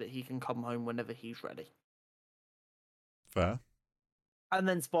teleporter so that he can come home whenever he's ready. Fair. And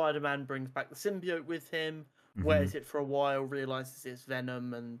then Spider-Man brings back the symbiote with him, wears it for a while, realizes it's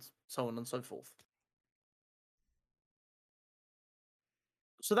Venom, and so on and so forth.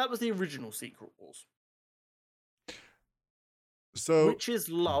 So that was the original Secret Wars. So, which is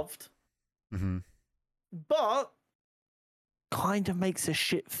loved, but kind of makes a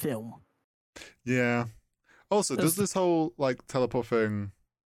shit film. Yeah. Also, does this whole like teleport thing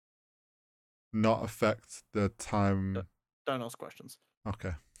not affect the time? Don't ask questions.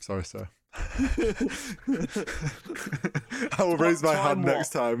 Okay, sorry, sir. I will raise my hand next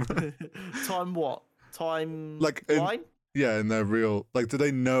time. Time what? Time like line? Yeah, in their real, like, do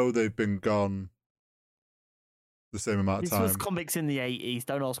they know they've been gone the same amount of time? This was comics in the 80s.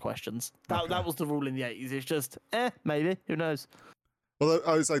 Don't ask questions. That was the rule in the 80s. It's just, maybe. Who knows? Well,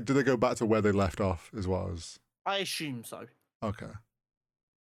 I was like, do they go back to where they left off as well as? I assume so. Okay.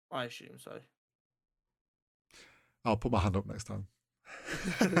 I assume so. I'll put my hand up next time.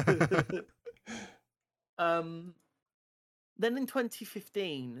 Then in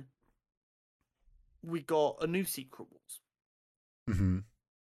 2015, we got a new Secret Wars.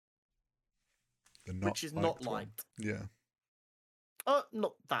 Which is not liked. Yeah.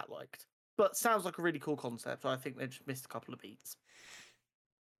 Not that liked. But sounds like a really cool concept. I think they just missed a couple of beats.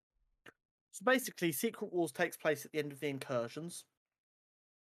 So basically, Secret Wars takes place at the end of the Incursions.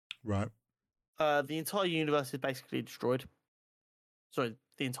 Right. The entire universe is basically destroyed. Sorry,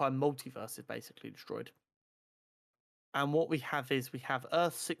 the entire multiverse is basically destroyed. And what we have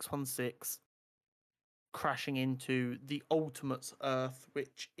Earth 616 crashing into the Ultimate's Earth,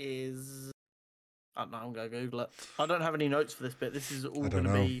 which is... I don't know, I'm going to Google it. I don't have any notes for this bit. This is all going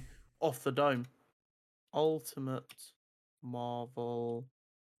to be off the dome. Ultimate Marvel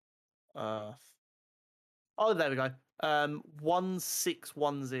Earth. Oh, there we go.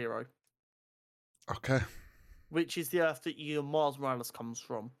 1610. Okay. Which is the Earth that Miles Morales comes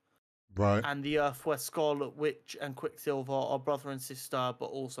from. Right. And the Earth where Scarlet Witch and Quicksilver are brother and sister, but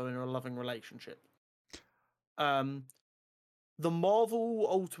also in a loving relationship. The Marvel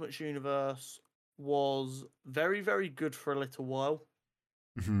Ultimate Universe was very, very good for a little while.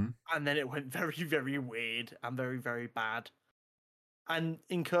 And then it went very, very weird and very, very bad. And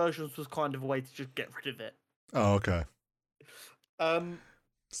Incursions was kind of a way to just get rid of it. Oh, okay.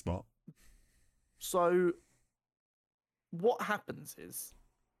 Smart. So what happens is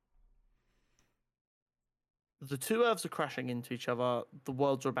the two Earths are crashing into each other. The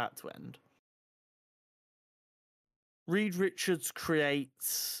worlds are about to end. Reed Richards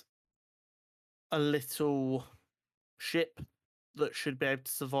creates a little ship that should be able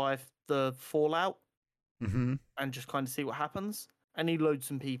to survive the fallout and just kind of see what happens. And he loads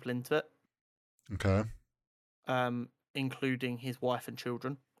some people into it. Okay. Including his wife and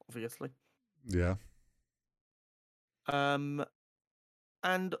children, obviously. Yeah. And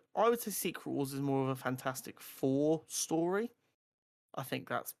I would say Secret Wars is more of a Fantastic Four story. I think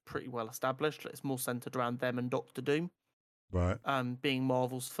that's pretty well established. It's more centered around them and Doctor Doom, Right. being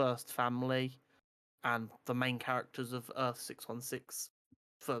Marvel's first family and the main characters of Earth 616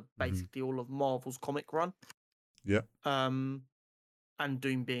 for basically all of Marvel's comic run. Yep. And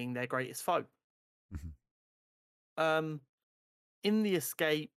Doom being their greatest foe. In the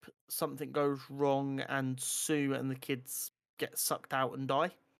escape, something goes wrong and Sue and the kids get sucked out and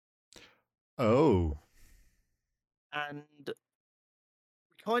die. Oh. And we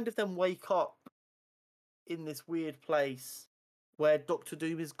kind of then wake up in this weird place where Doctor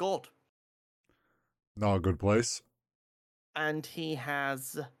Doom is God. Not a good place. And he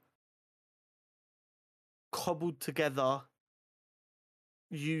has cobbled together,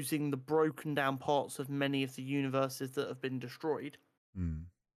 using the broken down parts of many of the universes that have been destroyed,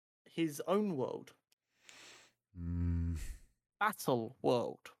 his own world. Battle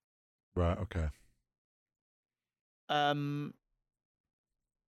world. Right, okay. And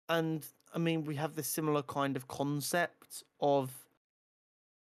I mean, we have this similar kind of concept of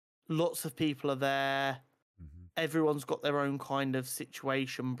lots of people are there. Everyone's got their own kind of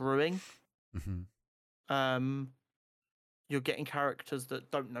situation brewing. You're getting characters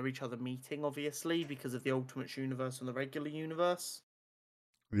that don't know each other meeting, obviously, because of the Ultimates universe and the regular universe.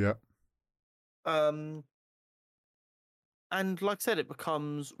 Yeah. And like I said, it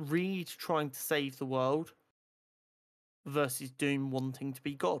becomes Reed trying to save the world versus Doom wanting to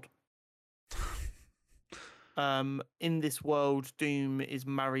be God. In this world, Doom is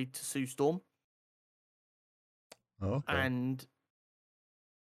married to Sue Storm. Okay. And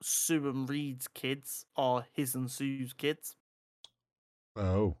Sue and Reed's kids are his and Sue's kids.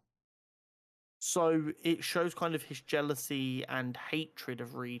 Oh. So it shows kind of his jealousy and hatred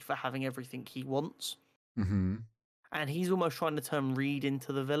of Reed for having everything he wants. And he's almost trying to turn Reed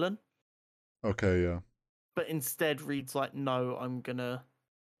into the villain. Okay, yeah. But instead, Reed's like, no, I'm better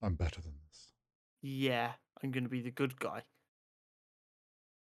than this. Yeah, I'm gonna be the good guy.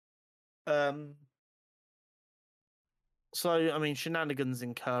 So, I mean, shenanigans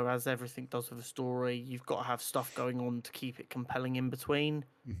incur as everything does with a story. You've got to have stuff going on to keep it compelling in between.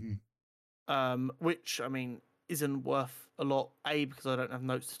 Which, I mean, isn't worth a lot. A, because I don't have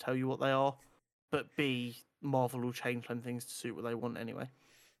notes to tell you what they are. But B, Marvel will change them things to suit what they want anyway.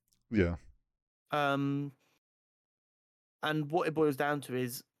 Yeah. And what it boils down to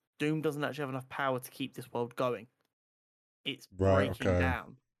is Doom doesn't actually have enough power to keep this world going. It's breaking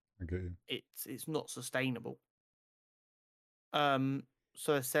down. I get you. It's not sustainable.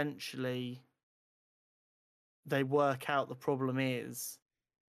 So essentially, they work out the problem is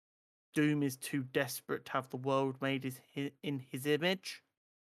Doom is too desperate to have the world made in his image.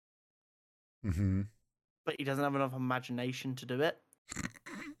 But he doesn't have enough imagination to do it.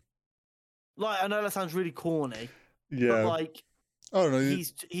 Like, I know that sounds really corny. Yeah. But like, I don't know.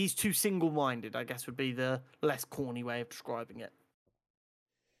 He's too single-minded, I guess would be the less corny way of describing it.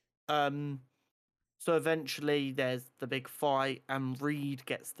 So eventually there's the big fight and Reed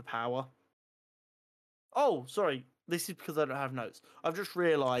gets the power. Oh, sorry. This is because I don't have notes. I've just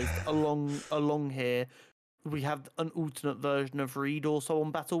realised along here we have an alternate version of Reed also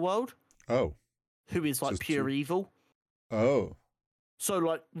on Battle World. Oh. Who is like pure evil. Oh. So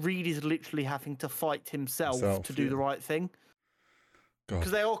like Reed is literally having to fight himself to do the right thing.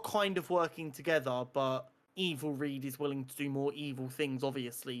 Because they are kind of working together, but evil Reed is willing to do more evil things,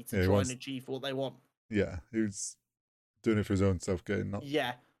 obviously, to try and achieve what they want. Yeah, he's doing it for his own self-gain.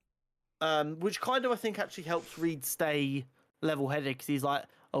 Yeah. Which kind of, I think, actually helps Reed stay level-headed, because he's like,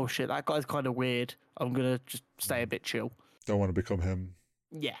 oh shit, that guy's kind of weird. I'm going to just stay a bit chill. Don't want to become him.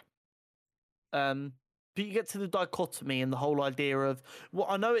 Yeah. But you get to the dichotomy and the whole idea of, well,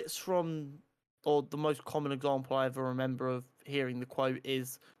 I know it's from, or the most common example I ever remember of hearing the quote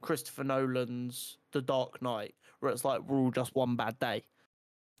is Christopher Nolan's The Dark Knight, where it's like, we're all just one bad day.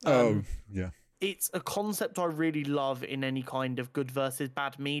 Yeah. It's a concept I really love in any kind of good versus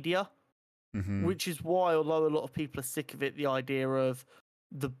bad media, which is why, although a lot of people are sick of it, the idea of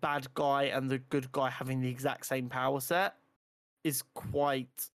the bad guy and the good guy having the exact same power set is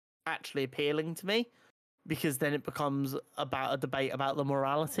quite actually appealing to me, because then it becomes about a debate about the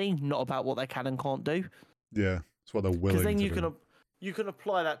morality, not about what they can and can't do. Yeah, it's what they're willing to do. Because then you can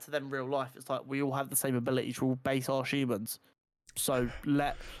apply that to them real life. It's like, we all have the same abilities, we're all base are humans. So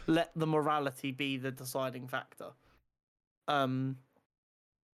let the morality be the deciding factor. Yeah.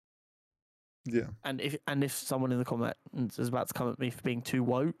 And if someone in the comments is about to come at me for being too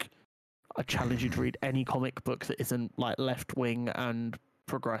woke, I challenge you to read any comic book that isn't like left wing and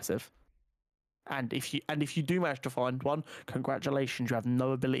progressive. And if you do manage to find one, congratulations, you have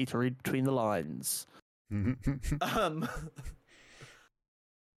no ability to read between the lines. And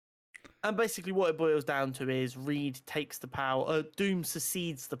basically what it boils down to is Reed takes the power, Doom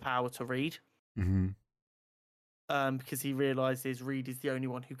succeeds the power to Reed. Because he realizes Reed is the only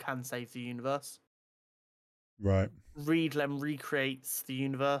one who can save the universe. Right. Reed then recreates the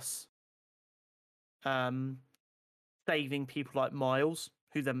universe, saving people like Miles,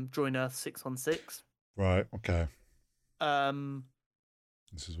 who then join Earth 616. Right. Okay.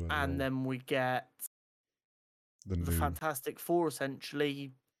 This is where then we get the Fantastic Four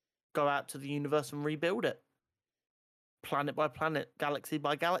essentially go out to the universe and rebuild it, planet by planet, galaxy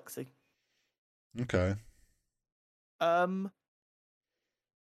by galaxy. Okay.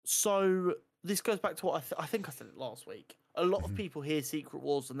 So this goes back to what I think I said it last week. A lot of people hear Secret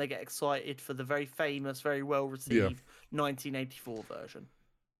Wars and they get excited for the very famous, very well received 1984 version.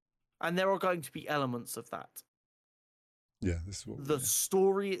 And there are going to be elements of that. Yeah, this is what the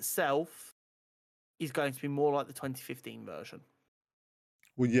story itself is going to be more like the 2015 version.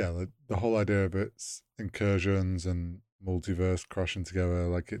 Well, yeah, the whole idea of its incursions and multiverse crashing together,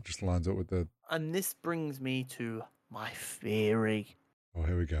 like it just lines up with the... And this brings me to my theory. Oh,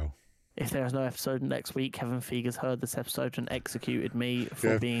 here we go. If there's no episode next week, Kevin Feger's heard this episode and executed me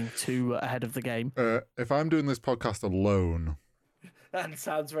for being too ahead of the game. If I'm doing this podcast alone... That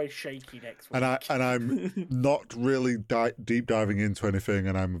sounds very shaky next week. And I'm not really deep diving into anything,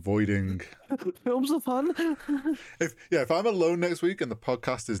 and I'm avoiding... Films are fun. If I'm alone next week and the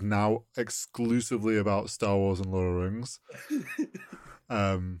podcast is now exclusively about Star Wars and Lord of the Rings...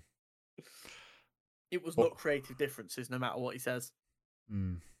 It was not creative differences, no matter what he says.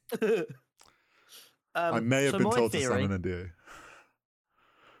 I may have been told to sign an NDA.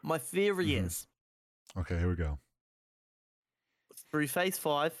 My theory is... Okay, here we go. Through Phase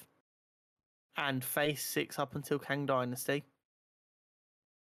 5 and Phase 6 up until Kang Dynasty,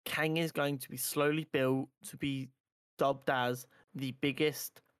 Kang is going to be slowly built to be dubbed as the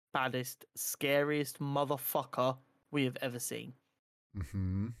biggest, baddest, scariest motherfucker we have ever seen.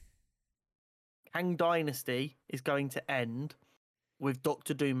 Kang Dynasty is going to end with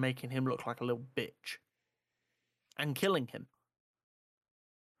Doctor Doom making him look like a little bitch and killing him.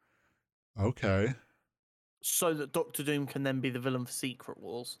 Okay. So that Doctor Doom can then be the villain for Secret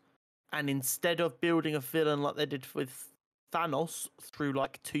Wars. And instead of building a villain like they did with Thanos through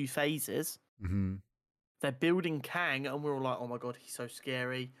like 2 phases, they're building Kang and we're all like, oh my god, he's so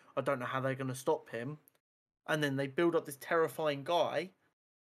scary. I don't know how they're going to stop him. And then they build up this terrifying guy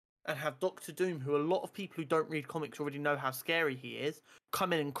and have Doctor Doom, who a lot of people who don't read comics already know how scary he is,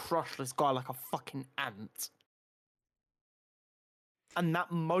 come in and crush this guy like a fucking ant. And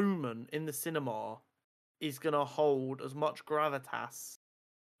that moment in the cinema is going to hold as much gravitas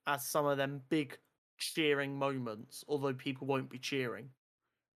as some of them big cheering moments, although people won't be cheering.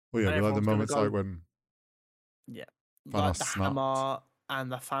 Well, yeah, like the moments like when... Yeah. Thanos like the snapped. hammer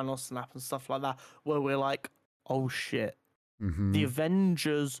and the Thanos snap and stuff like that, where we're like, oh shit. The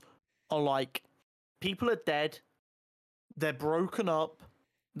Avengers are like, people are dead, they're broken up,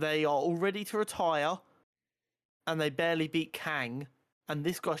 they are all ready to retire, and they barely beat Kang, and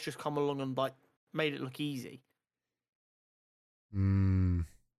this guy's just come along and like made it look easy. I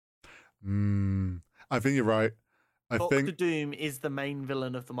think you're right. Doctor Doom is the main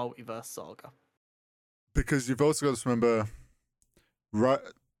villain of the multiverse saga. Because you've also got to remember, right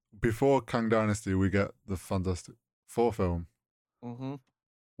before Kang Dynasty, we get the Fantastic Four film,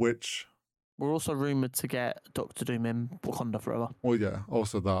 which... We're also rumoured to get Doctor Doom in Wakanda Forever. Well, yeah,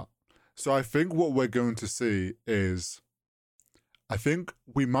 also that. So I think what we're going to see is... I think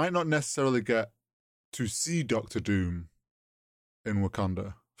we might not necessarily get to see Doctor Doom in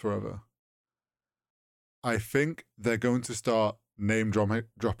Wakanda Forever. I think they're going to start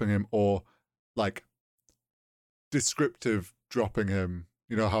dropping him, or like descriptive dropping him.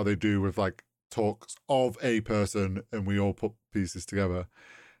 You know how they do with like talks of a person and we all put pieces together.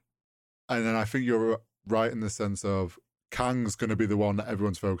 And then I think you're right in the sense of Kang's going to be the one that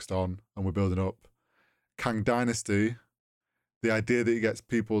everyone's focused on and we're building up. Kang Dynasty, the idea that he gets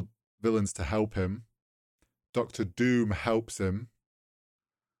villains to help him. Doctor Doom helps him.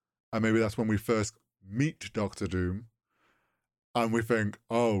 And maybe that's when we first meet Doctor Doom. And we think,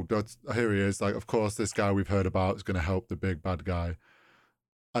 oh, here he is. Like, of course, this guy we've heard about is going to help the big bad guy.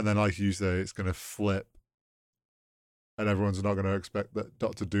 And then, like you say, it's going to flip. And everyone's not going to expect that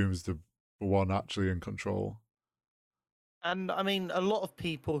Doctor Doom's the one actually in control. And I mean, a lot of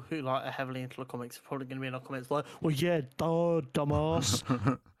people who like are heavily into the comics are probably going to be in our comments like, well, yeah, duh,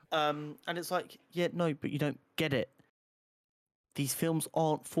 dumbass. And it's like, yeah, no, but you don't get it. These films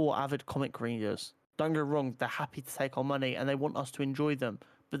aren't for avid comic readers. Don't get wrong, they're happy to take our money and they want us to enjoy them.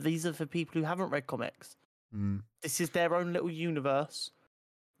 But these are for people who haven't read comics. This is their own little universe.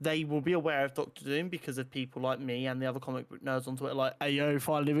 They will be aware of Doctor Doom because of people like me and the other comic book nerds on Twitter, like, hey, yo,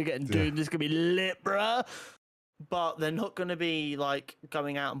 finally we're getting Doom. This is going to be lit, bruh. But they're not going to be, like,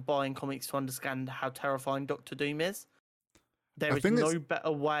 going out and buying comics to understand how terrifying Doctor Doom is. There is no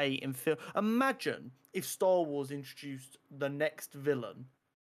better way in film. Imagine if Star Wars introduced the next villain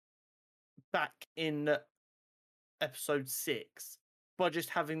back in episode 6 by just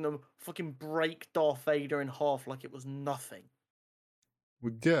having them fucking break Darth Vader in half like it was nothing.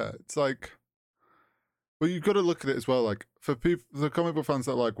 Well, yeah, it's like, well, you've got to look at it as well. Like, for people, the comic book fans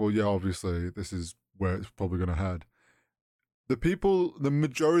that are like, well, yeah, obviously this is where it's probably going to head. The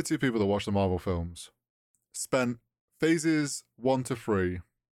majority of people that watch the Marvel films spent phases 1 to 3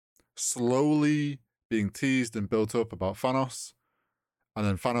 slowly being teased and built up about Thanos, and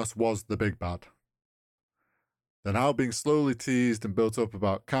then Thanos was the big bad. They're now being slowly teased and built up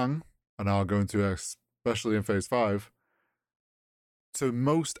about Kang, and now going to, especially in phase 5, to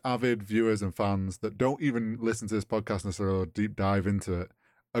most avid viewers and fans that don't even listen to this podcast necessarily or deep dive into it,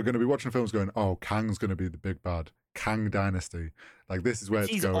 are going to be watching films going, oh, Kang's going to be the big bad. Kang Dynasty. Like, this is where it's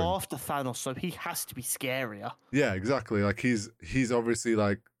going. He's after Thanos, so he has to be scarier. Yeah, exactly. Like, he's obviously,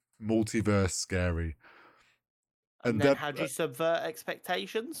 like, multiverse scary. And then how do you subvert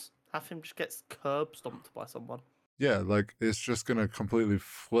expectations? Have him just get curb stomped by someone. Yeah, like, it's just going to completely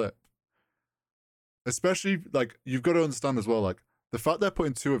flip. Especially, like, you've got to understand as well, like, the fact they're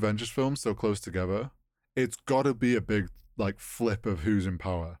putting 2 Avengers films so close together, it's got to be a big, like, flip of who's in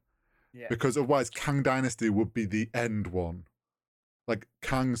power. Yeah. Because otherwise, Kang Dynasty would be the end one. Like,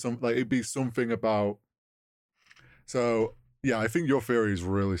 it'd be something about... So, yeah, I think your theory is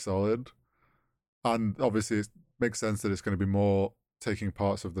really solid. And obviously, it makes sense that it's going to be more taking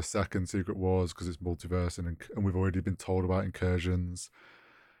parts of the second Secret Wars because it's multiverse and we've already been told about incursions.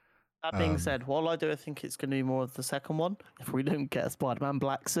 That being said, while I do think it's going to be more of the second one, if we don't get a Spider-Man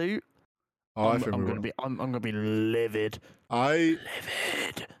black suit, I'm going to be livid.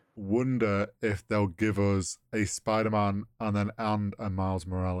 Livid. Wonder if they'll give us a Spider-Man and a Miles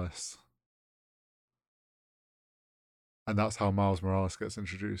Morales. And that's how Miles Morales gets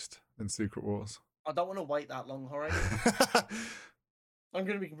introduced in Secret Wars. I don't want to wait that long, Jorge. I'm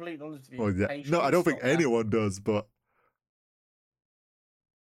going to be completely honest with you. Well, yeah. No, I don't think anyone does, but...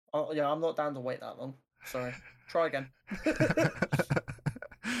 Oh, yeah, I'm not down to wait that long. Sorry. Try again.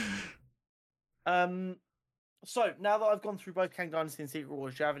 So, now that I've gone through both Kang Dynasty and Secret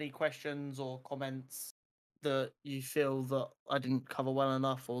Wars, do you have any questions or comments that you feel that I didn't cover well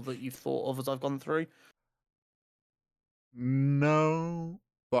enough or that you've thought of as I've gone through? No,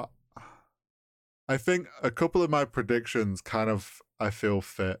 but I think a couple of my predictions kind of, I feel,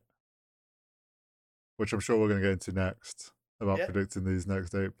 fit, which I'm sure we're going to get into next about predicting these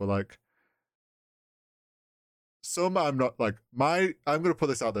next 8, but like, some I'm not, like, I'm going to put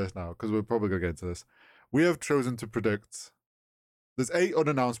this out there now because we're probably going to get into this. We have chosen to predict, there's 8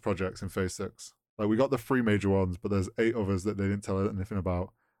 unannounced projects in phase 6. Like, we got the 3 major ones, but there's 8 others that they didn't tell anything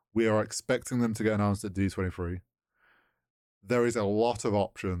about. We are expecting them to get announced at D23. There is a lot of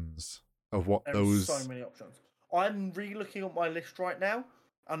options of what those... so many options. I'm re-looking at my list right now,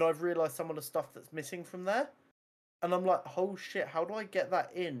 and I've realised some of the stuff that's missing from there. And I'm like, oh shit, how do I get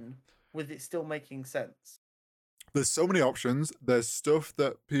that in with it still making sense? There's so many options. There's stuff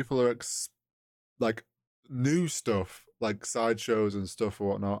that people are... like, new stuff, like sideshows and stuff or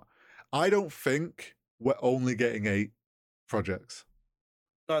whatnot. I don't think we're only getting 8 projects.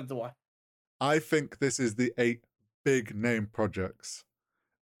 Neither do I. I think this is the 8 big name projects,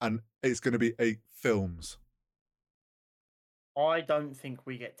 and it's going to be 8 films. I don't think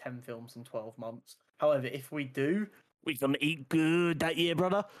we get 10 films in 12 months. However, if we do, we're going to eat good that year,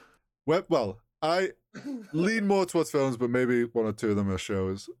 brother. Well, I lean more towards films, but maybe 1 or 2 of them are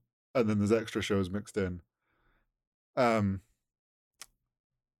shows, and then there's extra shows mixed in. But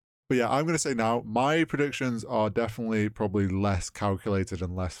yeah, I'm going to say now, my predictions are definitely probably less calculated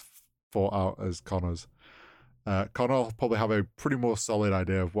and less thought out as Conor's. Conor will probably have a pretty more solid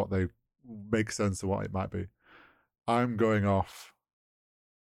idea of what they make sense to what it might be. I'm going off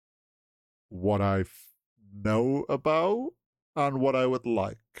what I know about and what I would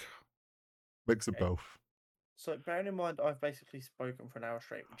like. Mix of both. So bearing in mind I've basically spoken for an hour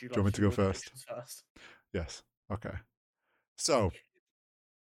straight, would you like me to go first? First? Yes. Okay. So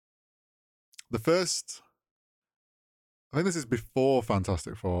the first, I think this is before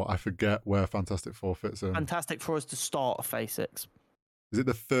Fantastic Four. I forget where Fantastic Four fits in. Fantastic Four is the start of Phase 6. Is it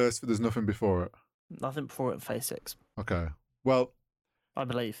the first? There's nothing before it. Nothing before it in Phase 6, Okay. Well, I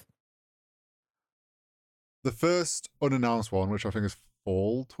believe. the first unannounced one, which I think is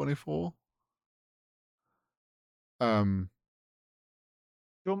fall 24. Do you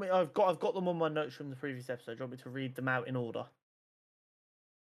want me? I've got them on my notes from the previous episode. Do you want me to read them out in order?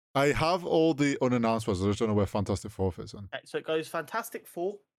 I have all the unannounced ones. I just don't know where Fantastic Four fits in. Okay, so it goes Fantastic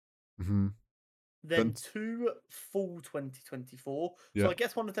Four, Mm-hmm. then 2 full 2024. Yeah. So I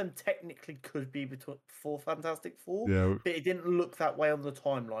guess one of them technically could be before Fantastic Four, Yeah. but it didn't look that way on the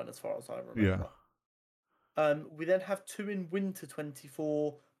timeline as far as I remember. Yeah. We then have 2 in winter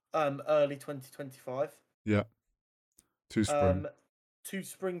 24, early 2025. Yeah. 2 spring. 2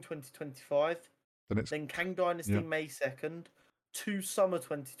 spring 2025. Then Kang Dynasty May 2nd, 2 summer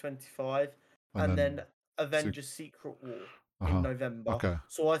 2025, and then Avengers Secret War in November. Okay.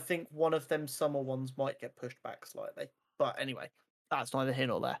 So I think one of them summer ones might get pushed back slightly. But anyway, that's neither here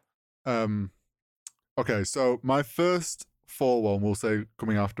nor there. Okay, so my first fall one, we'll say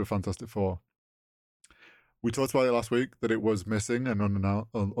coming after Fantastic Four. We talked about it last week that it was missing and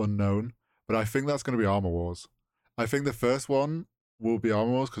unknown, but I think that's going to be Armor Wars. I think the first one will be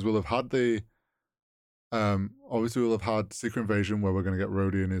Armor Wars because we'll have had the obviously we'll have had Secret Invasion where we're going to get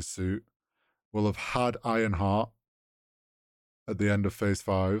Rhodey in his suit. We'll have had Ironheart at the end of Phase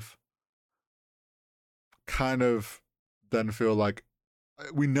 5. Kind of then feel like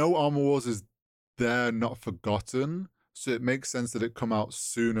we know Armor Wars is there, not forgotten, so it makes sense that it come out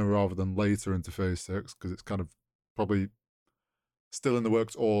sooner rather than later into Phase 6 because it's kind of probably still in the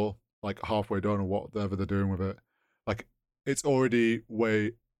works or like halfway done or whatever they're doing with it. Like it's already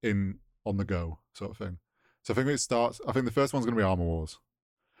way in on the go sort of thing. So I think the first one's going to be Armor Wars.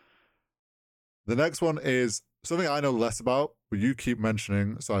 The next one is something I know less about, but you keep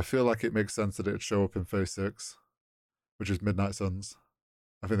mentioning, so I feel like it makes sense that it'd show up in Phase 6, which is Midnight Suns.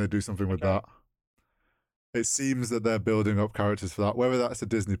 I think they do something with that. It seems that they're building up characters for that. Whether that's a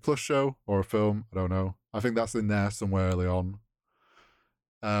Disney Plus show or a film, I don't know. I think that's in there somewhere early on.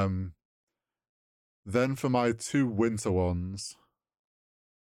 Then for my 2 winter ones,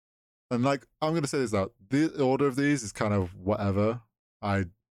 and like I'm going to say this out, the order of these is kind of whatever. I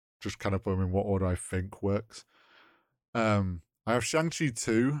just kind of put them in what order I think works. I have Shang-Chi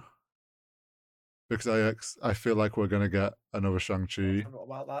 2 because I feel like we're going to get another Shang-Chi. I forgot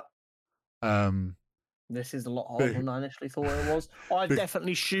about that. This is a lot harder than I initially thought it was. I've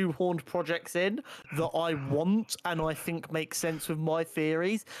definitely shoehorned projects in that I want and I think make sense with my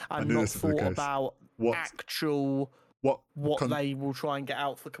theories and not thought about what they will try and get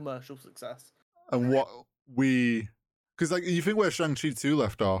out for commercial success. And because like you think where Shang-Chi 2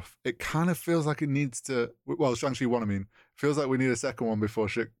 left off, it kind of feels like it needs to, well, Shang-Chi 1, I mean, feels like we need a second one before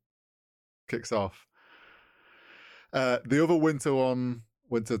shit kicks off. The other winter one,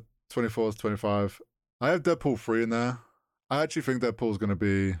 winter 24 to 25, I have Deadpool 3 in there. I actually think Deadpool's going to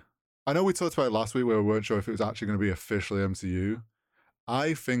be, I know we talked about it last week where we weren't sure if it was actually going to be officially MCU.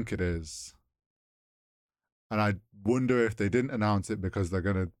 I think it is. And I wonder if they didn't announce it because they're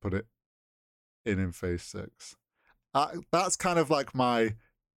going to put it in Phase 6. That's kind of like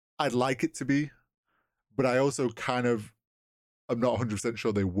I'd like it to be, but I also kind of, I'm not 100%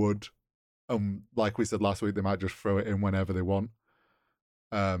 sure they would. Like we said last week, they might just throw it in whenever they want.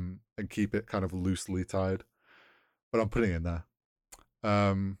 And keep it kind of loosely tied. But I'm putting it in there.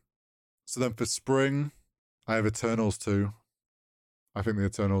 So then for spring, I have Eternals 2. I think the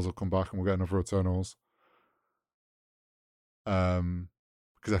Eternals will come back and we'll get another Eternals.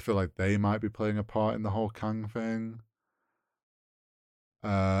 Because I feel like they might be playing a part in the whole Kang thing.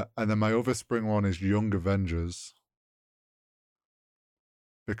 And then my other spring one is Young Avengers.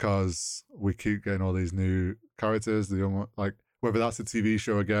 Because we keep getting all these new characters, the young, like whether that's a TV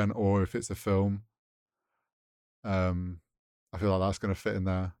show again or if it's a film. I feel like that's going to fit in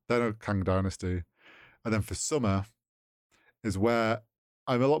there. Then a Kang Dynasty. And then for summer is where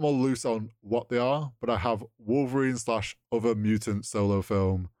I'm a lot more loose on what they are, but I have Wolverine / other mutant solo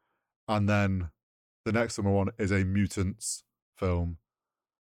film. And then the next summer one is a mutants film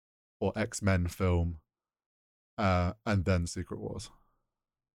or X-Men film. And then Secret Wars.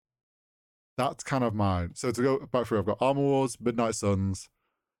 That's kind of mine. So to go back through, I've got Armor Wars, Midnight Suns,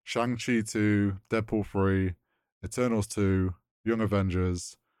 Shang-Chi 2, Deadpool 3, Eternals 2, Young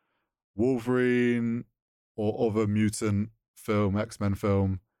Avengers, Wolverine or other mutant film, X-Men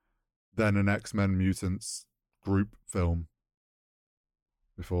film, then an X-Men mutants group film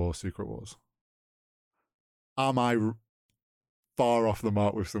before Secret Wars. Am I far off the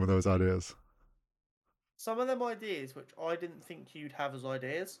mark with some of those ideas? Some of them ideas, which I didn't think you'd have as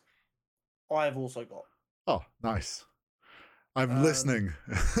ideas, I've also got. Oh, nice. I'm listening.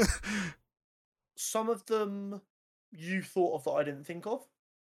 Some of them you thought of that I didn't think of.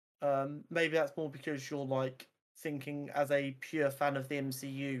 Maybe that's more because you're like thinking as a pure fan of the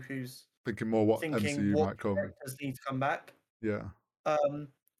MCU who's Thinking more what thinking MCU what might come. characters need to come back. Yeah.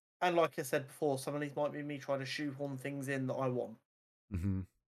 And like I said before, some of these might be me trying to shoehorn things in that I want. Mm-hmm.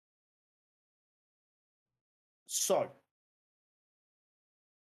 So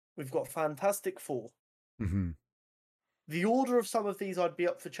we've got Fantastic Four. Mm-hmm. The order of some of these I'd be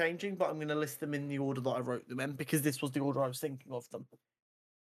up for changing, but I'm going to list them in the order that I wrote them in because this was the order I was thinking of them.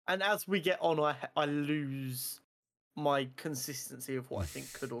 And as we get on, I lose my consistency of what I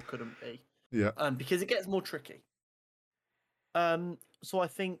think could or couldn't be. Yeah. Because it gets more tricky. So I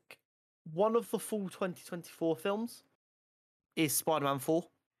think one of the full 2024 films is Spider-Man 4.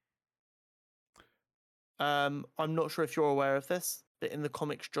 I'm not sure if you're aware of this, but in the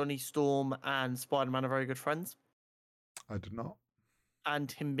comics, Johnny Storm and Spider-Man are very good friends. I did not. And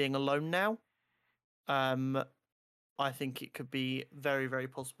him being alone now, I think it could be very, very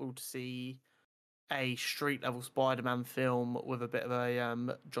possible to see a street-level Spider-Man film with a bit of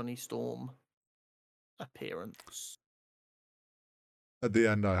a Johnny Storm appearance. At the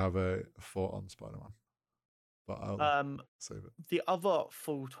end, I have a thought on Spider-Man, but I'll save it. The other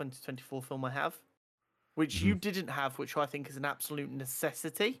full 2024 film I have, which you didn't have, which I think is an absolute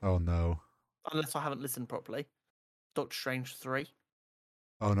necessity. Oh, no. Unless I haven't listened properly. Doctor Strange 3.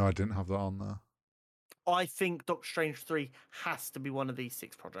 Oh, no, I didn't have that on there. I think Doctor Strange 3 has to be one of these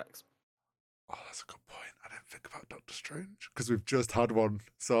 6 projects. Oh, that's a good point. I didn't think about Doctor Strange because we've just had one.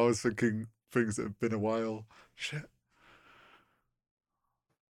 So I was thinking things that have been a while. Shit.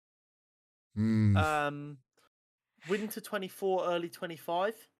 Winter 24, early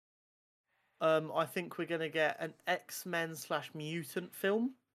 25. I think we're going to get an X-Men / mutant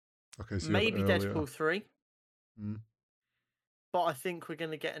film. Okay, so maybe Deadpool 3. Mm. But I think we're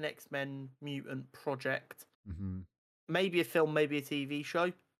going to get an X-Men mutant project. Mm-hmm. Maybe a film, maybe a TV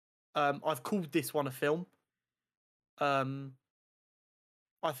show. I've called this one a film. I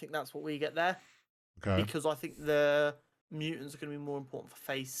think that's what we get there. Okay. Because I think the mutants are going to be more important for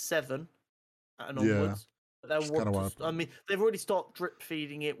Phase 7 and onwards. I mean, they've already started drip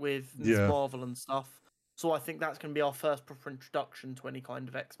feeding it with Ms. Marvel and stuff. So I think that's going to be our first proper introduction to any kind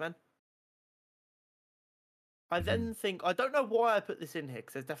of X-Men. I then think, I don't know why I put this in here,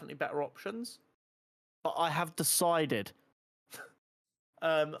 because there's definitely better options. But I have decided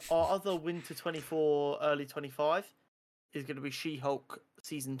our other Winter 24, early 25 is going to be She-Hulk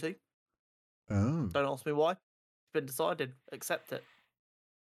Season 2. Oh. Don't ask me why. It's been decided. Accept it.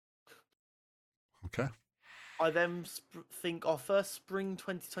 Okay. I then think our first Spring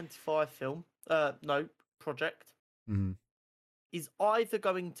 2025 film, project, is either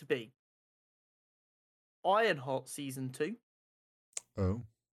going to be Ironheart Season 2. Oh.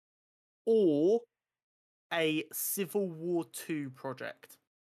 Or a Civil War 2 project.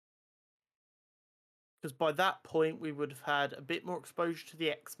 Because by that point, we would have had a bit more exposure to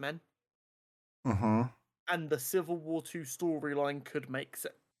the X-Men. Uh-huh. And the Civil War 2 storyline could make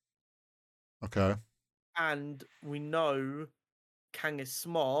sense. Okay. And we know Kang is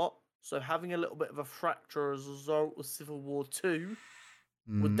smart, so having a little bit of a fracture as a result of Civil War 2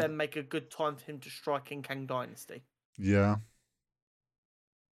 would then make a good time for him to strike in Kang Dynasty. Yeah.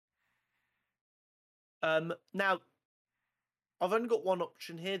 Now, I've only got one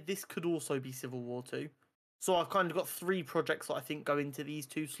option here. This could also be Civil War 2. So I've kind of got 3 projects that I think go into these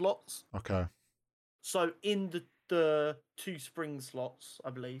 2 slots. Okay. So in the 2 spring slots, I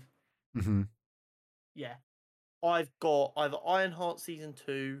believe. Mm-hmm. Yeah. I've got either Ironheart Season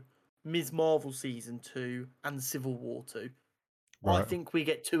 2, Ms. Marvel Season 2, and Civil War 2. Right. I think we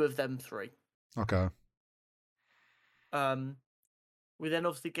get 2 of them 3. Okay. We then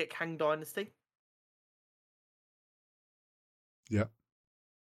obviously get Kang Dynasty. Yeah.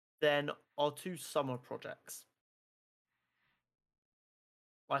 Then our 2 summer projects.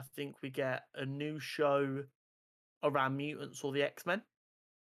 I think we get a new show around mutants or the X-Men.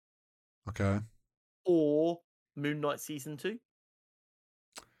 Okay. Or Moon Knight Season 2.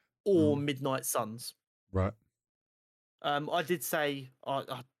 Or Midnight Suns. Right. I did say,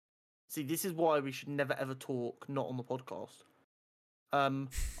 see, this is why we should never ever talk not on the podcast. I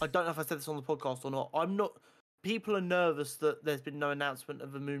don't know if I said this on the podcast or not. People are nervous that there's been no announcement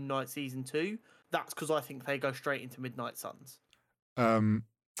of a Moon Knight Season 2. That's because I think they go straight into Midnight Suns.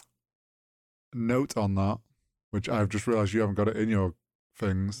 Note on that, which I've just realised you haven't got it in your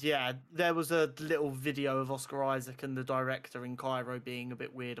things. Yeah, there was a little video of Oscar Isaac and the director in Cairo being a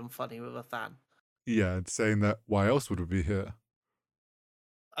bit weird and funny with a fan. Yeah, saying that why else would we be here?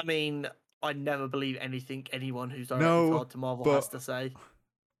 I mean, I never believe anything anyone who's directly No, tied to Marvel but has to say.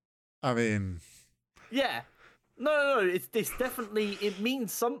 I mean, Yeah. No. It's definitely, it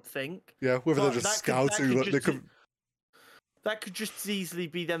means something. yeah, whether they're But just scouting, like, they could. that could just as easily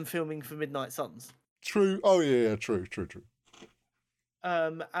be them filming for Midnight Suns. True. Oh yeah, true.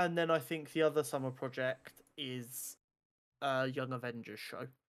 And then I think the other summer project is Young Avengers show.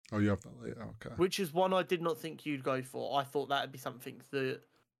 Oh, you have that later. Okay. Which is one I did not think you'd go for. I thought that'd be something that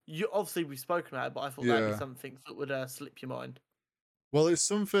you obviously we've spoken about it, but I thought that'd be something that would slip your mind. Well, it's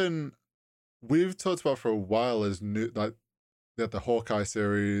something we've talked about for a while. As new, like they had the Hawkeye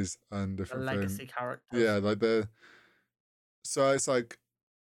series and different legacy things. characters. Yeah, like the. So it's like,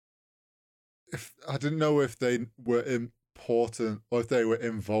 if I didn't know if they were important or if they were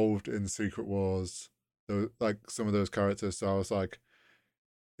involved in Secret Wars, like some of those characters. So I was like,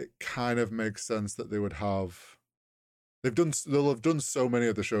 it kind of makes sense that they would have. They'll have done so many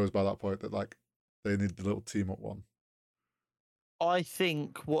of the shows by that point that like they need the little team up one. I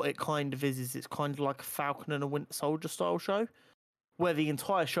think what it kind of is it's kind of like a Falcon and a Winter Soldier style show, where the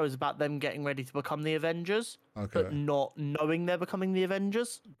entire show is about them getting ready to become the Avengers, but not knowing they're becoming the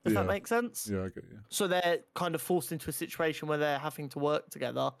Avengers, if that makes sense. Yeah, I get you. So they're kind of forced into a situation where they're having to work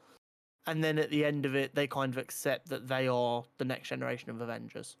together, and then at the end of it, they kind of accept that they are the next generation of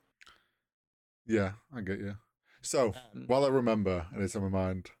Avengers. Yeah, I get you. So, while I remember, and it's on my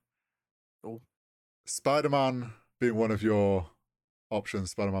mind, Spider-Man being one of your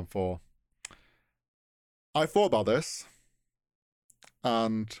options, Spider-Man 4. I thought about this,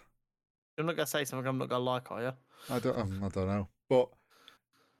 and you're not gonna say something I'm not gonna like, are you? I don't know, but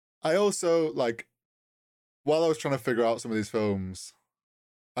I also like while I was trying to figure out some of these films,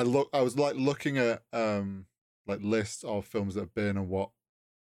 I was like looking at like lists of films that have been and what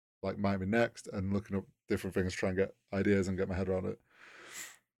like might be next, and looking up different things, try and get ideas and get my head around it.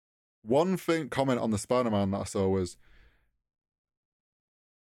 One comment on the Spider-Man that I saw was,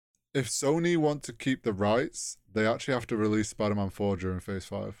 if Sony want to keep the rights, they actually have to release Spider-Man 4 during Phase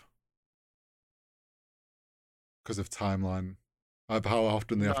 5. Because of timeline. Of how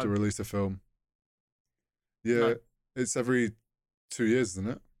often they have to release a film. Yeah, it's every 2 years, isn't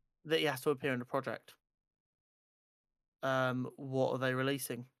it? That he has to appear in the project. What are they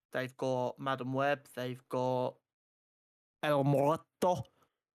releasing? They've got Madam Web, they've got El Muerto.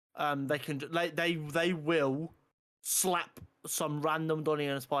 They will slap some random Donnie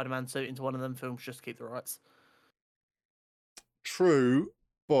in a Spider-Man suit into one of them films just to keep the rights. True,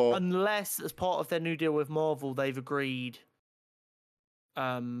 but unless as part of their new deal with Marvel, they've agreed.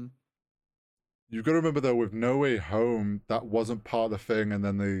 You've got to remember though, with No Way Home, that wasn't part of the thing, and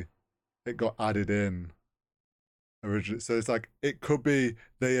then it got added in originally. So it's like it could be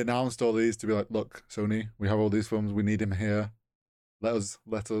they announced all these to be like, look, Sony, we have all these films, we need him here. Let us.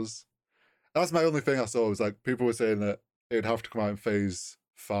 That's my only thing I saw, was like people were saying that it'd have to come out in Phase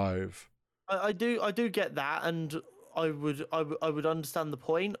 5. I do get that, and I would understand the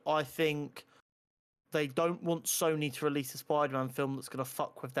point. I think they don't want Sony to release a Spider-Man film that's going to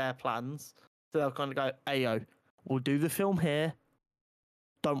fuck with their plans. So they'll kind of go, "Ayo, we'll do the film here.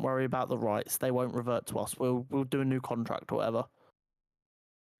 Don't worry about the rights. They won't revert to us. We'll do a new contract or whatever."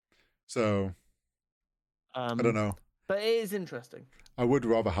 So I don't know. But it is interesting. I would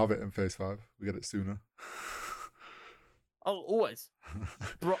rather have it in Phase 5. We get it sooner. Oh, always.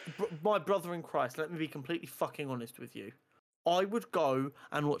 My brother in Christ, let me be completely fucking honest with you. I would go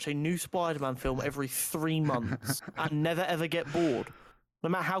and watch a new Spider-Man film every 3 months and never ever get bored. No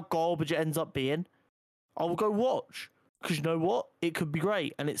matter how garbage it ends up being, I will go watch. Because you know what? It could be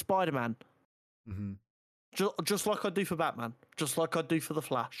great, and it's Spider-Man. Mm-hmm. Just like I do for Batman. Just like I do for The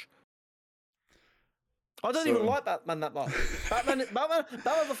Flash. I don't even like Batman that much. Batman's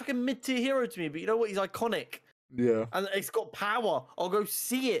a fucking mid-tier hero to me, but you know what? He's iconic. Yeah. And it's got power. I'll go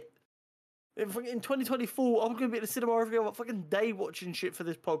see it. In 2024, I'm going to be at the cinema every other fucking day watching shit for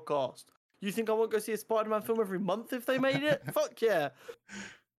this podcast. You think I won't go see a Spider-Man film every month if they made it? Fuck yeah.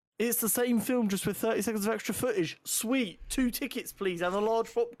 It's the same film just with 30 seconds of extra footage. Sweet. 2 tickets, please, and a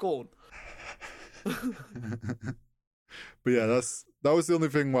large popcorn. But yeah, that was the only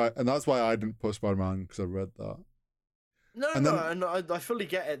thing and that's why I didn't put Spider-Man, because I read that. No, I fully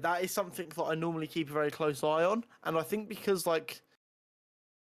get it. That is something that I normally keep a very close eye on, and I think because like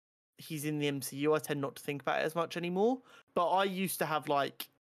he's in the MCU, I tend not to think about it as much anymore. But I used to have like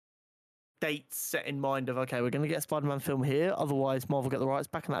dates set in mind of, okay, we're going to get a Spider-Man film here, otherwise Marvel get the rights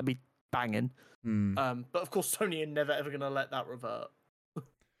back, and that'd be banging. But of course, Sony are never ever going to let that revert.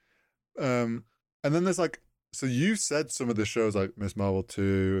 And then there's like, so you said some of the shows like Miss Marvel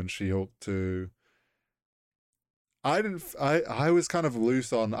 2 and She-Hulk 2. I didn't. I was kind of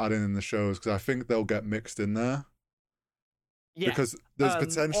loose on adding in the shows because I think they'll get mixed in there Yeah. because there's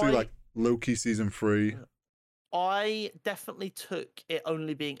potentially I like Loki season 3. I definitely took it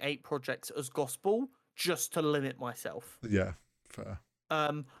only being 8 projects as gospel just to limit myself. Yeah, fair.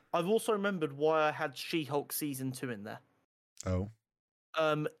 I've also remembered why I had She-Hulk season 2 in there. Oh,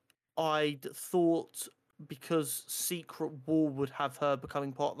 I'd thought because Secret War would have her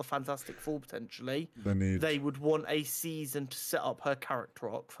becoming part of the Fantastic Four potentially, they would want a season to set up her character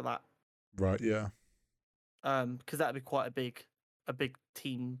arc for that. Right, yeah. Because that'd be quite a big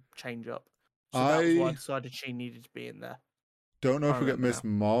team change up. So that was why I decided she needed to be in there. Don't know if we get Miss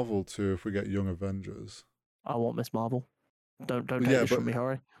Marvel too, if we get Young Avengers. I want Miss Marvel. Don't take this from me,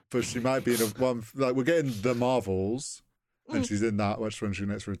 Harry. But she might be in one. Like we're getting the Marvels, and she's in that. Which when she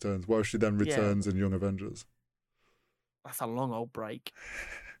next returns? What if she then returns in Young Avengers? That's a long old break.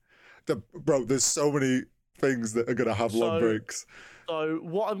 Bro, there's so many things that are gonna have long breaks. So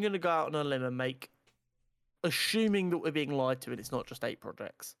what I'm gonna go out on a limb and make, assuming that we're being lied to and it's not just 8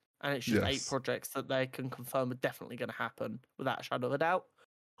 projects, and it's just 8 projects that they can confirm are definitely going to happen without a shadow of a doubt.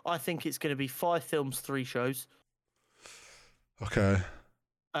 I think it's going to be 5 films, 3 shows. Okay.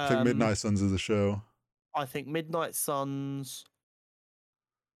 I think Midnight Suns is a show. I think Midnight Suns,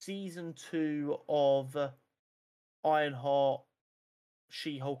 season 2 of Ironheart,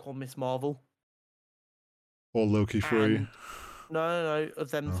 She-Hulk or Miss Marvel. Or Loki 3. No,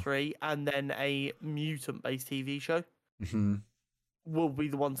 of them 3, and then a mutant-based TV show will be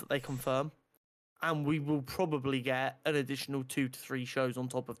the ones that they confirm. And we will probably get an additional 2 to 3 shows on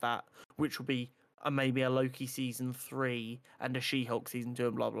top of that, which will be maybe a Loki season 3 and a She-Hulk season 2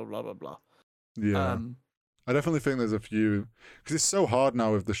 and blah, blah, blah, blah, blah. Yeah. I definitely think there's a few, because it's so hard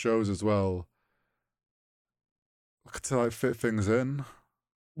now with the shows as well to like fit things in.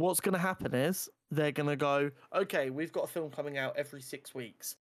 What's going to happen is they're going to go, okay, we've got a film coming out every 6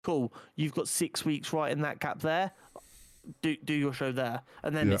 weeks. Cool. You've got 6 weeks right in that gap there. Do your show there.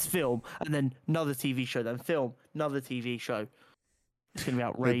 And then it's film. And then another TV show. Then film. Another TV show. It's going to be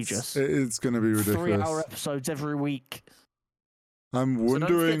outrageous. It's going to be ridiculous. 3-hour episodes every week. I'm wondering... So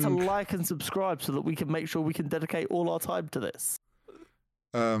don't forget to like and subscribe so that we can make sure we can dedicate all our time to this.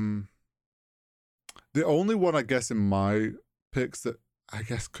 The only one, I guess, in my picks that I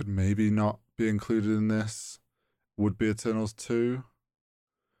guess could maybe not be included in this would be Eternals 2.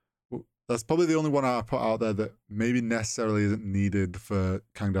 That's probably the only one I put out there that maybe necessarily isn't needed for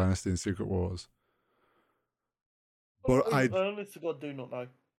Kang Dynasty and Secret Wars. But I honest to God do not know.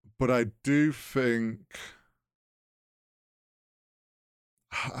 But I do think...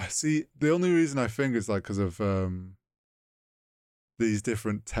 I see, the only reason I think is like because of these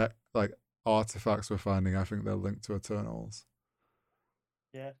different tech, like artifacts we're finding. I think they're linked to Eternals.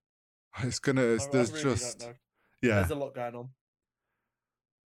 Yeah. It's gonna. There's really just... Yeah. There's a lot going on.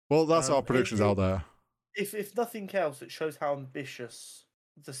 Well, that's our predictions out there. If nothing else, it shows how ambitious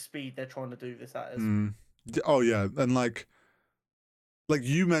the speed they're trying to do this at is. Oh yeah, and like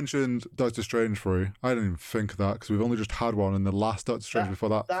you mentioned Doctor Strange 3. I didn't even think of that because we've only just had one, and the last Doctor Strange before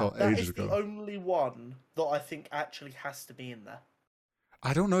that felt ages ago. That is the only one that I think actually has to be in there.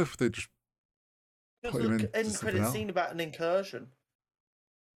 I don't know if they just put him in end credit scene about an incursion.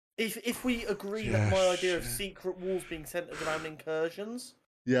 If we agree that my idea of Secret Wars being centered around incursions.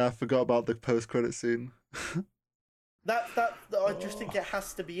 Yeah, I forgot about the post-credit scene. that I just think it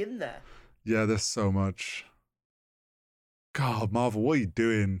has to be in there. Yeah, there's so much. God, Marvel, what are you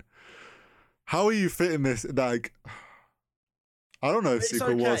doing? How are you fitting this? Like, I don't know if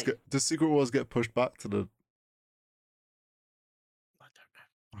does Secret Wars get pushed back to the... I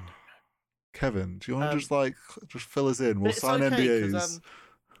don't know. Kevin, do you want to just fill us in? We'll sign NDAs.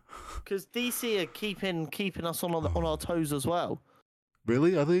 Because DC are keeping us on our toes as well.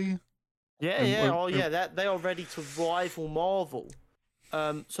 Really? Are they? Yeah. They are ready to rival Marvel.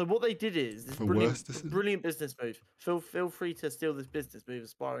 So what they did is this brilliant business move. Feel free to steal this business move,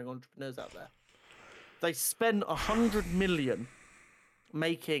 aspiring entrepreneurs out there. They spent $100 million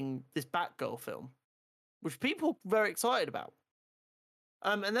making this Batgirl film, which people are very excited about.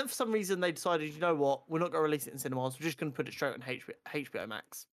 And then for some reason they decided, you know what, we're not going to release it in cinemas. We're just going to put it straight on HBO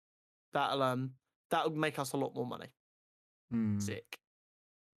Max. That'll make us a lot more money. Sick.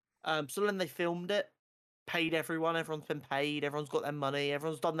 So then they filmed it, paid everyone. Everyone's been paid. Everyone's got their money.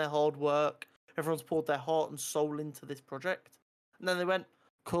 Everyone's done their hard work. Everyone's poured their heart and soul into this project. And then they went,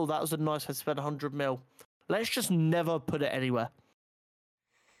 cool, that was a nice way to spend $100 million. Let's just never put it anywhere.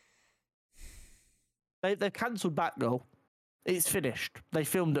 They've cancelled Batgirl. It's finished. They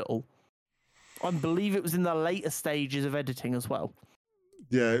filmed it all. I believe it was in the later stages of editing as well.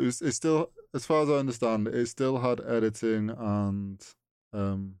 Yeah, it's still... as far as I understand, it still had editing and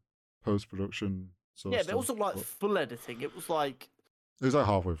post production sort Yeah, of but it stuff. wasn't like But full editing. It was like it was like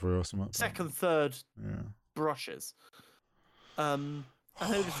halfway through or something. second, third Yeah. brushes. And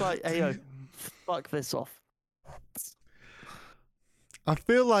it was like, hey, yo, fuck this off. I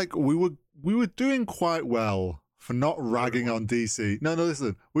feel like we were doing quite well for not ragging on DC. No,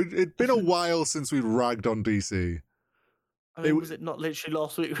 listen. It'd been a while since we'd ragged on DC. I mean, was it not literally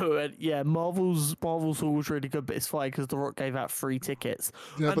last week we went, yeah, Marvel's Hall was really good, but it's fine because The Rock gave out free tickets.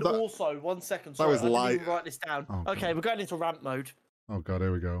 Yeah, and but that, also, 1 second, that sorry, was I didn't light. even write this down. Oh, okay, God. we're going into rant mode. Oh, God,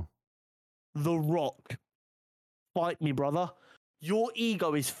 here we go. The Rock. Fight me, brother. Your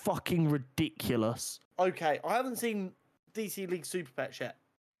ego is fucking ridiculous. Okay, I haven't seen DC League Super Pets yet.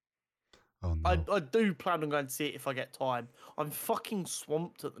 Oh, no. I do plan on going to see it if I get time. I'm fucking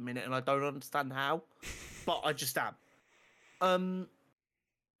swamped at the minute and I don't understand how, but I just am.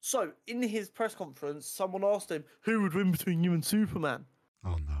 So, in his press conference, someone asked him, who would win between you and Superman?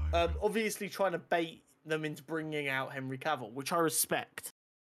 Oh, no. Obviously trying to bait them into bringing out Henry Cavill, which I respect.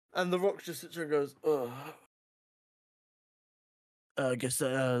 And The Rock just sits there and goes, ugh. I guess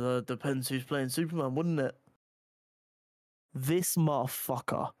that depends who's playing Superman, wouldn't it? This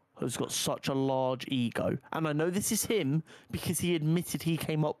motherfucker has got such a large ego. And I know this is him because he admitted he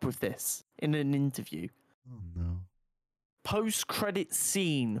came up with this in an interview. Oh, no. Post-credit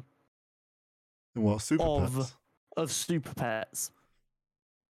scene What, Super Pets? Of Super Pets.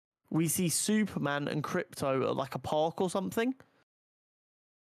 We see Superman and Crypto at like a park or something.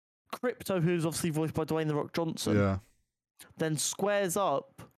 Crypto, who's obviously voiced by Dwayne "The Rock" Johnson, Yeah. then squares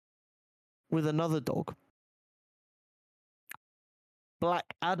up with another dog.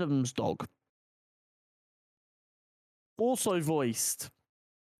 Black Adam's dog. Also voiced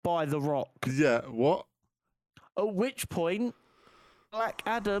by The Rock. Yeah, what? At which point, Black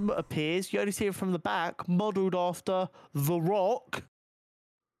Adam appears. You only see him from the back, modelled after The Rock,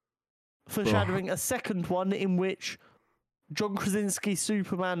 foreshadowing a second one in which John Krasinski,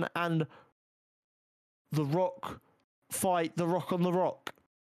 Superman, and The Rock fight The Rock on The Rock.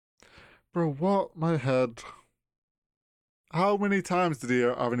 Bro, what? My head. How many times did he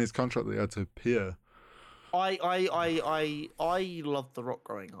have in his contract that he had to appear? I loved The Rock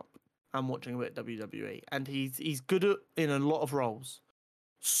growing up and watching a bit of WWE, and he's good in a lot of roles.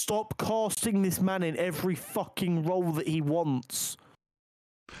 Stop casting this man in every fucking role that he wants.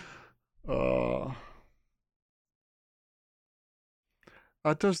 I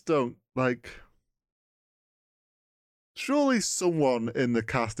just don't like. Surely someone in the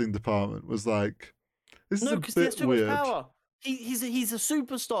casting department was like, "This is a because he has bit too weird." much power. He's a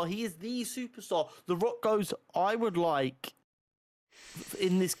superstar. He is the superstar. The Rock goes, I would like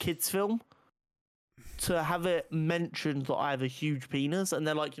in this kids film to have it mentioned that I have a huge penis, and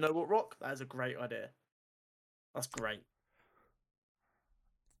they're like, you know what, Rock? That is a great idea. That's great.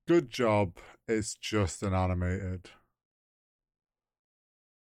 Good job. It's just an animated.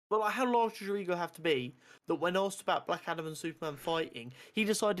 But like, how large does your ego have to be that when asked about Black Adam and Superman fighting, he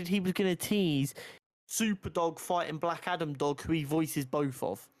decided he was going to tease Superdog fighting Black Adam Dog, who he voices both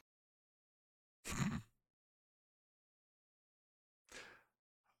of?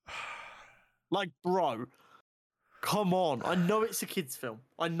 Like, bro, come on. I know it's a kids' film.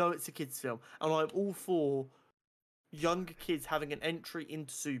 And I'm all for younger kids having an entry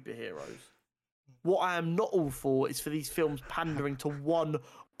into superheroes. What I am not all for is for these films pandering to one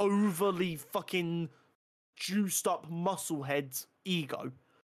overly fucking juiced up musclehead's ego.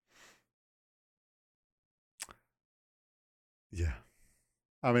 Yeah.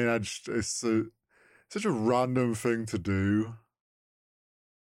 I mean, it's such a random thing to do.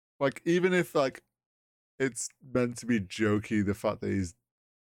 Like, even if like it's meant to be jokey, the fact that he's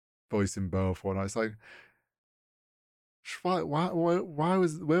voicing both, or not, it's like, where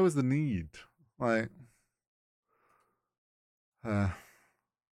was the need? Like,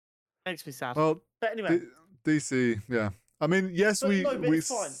 Makes me sad. well, but anyway, DC, yeah. I mean, yes, we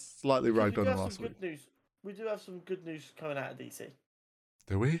fine, slightly ragged on we him last week. We do have some good news coming out of DC.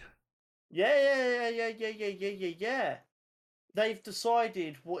 Do we? Yeah. They've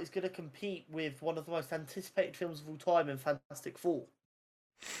decided what is going to compete with one of the most anticipated films of all time in Fantastic Four.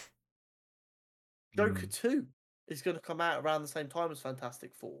 Joker 2 is going to come out around the same time as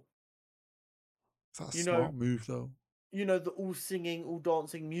Fantastic Four. Is that a smart move, though? You know, the all singing, all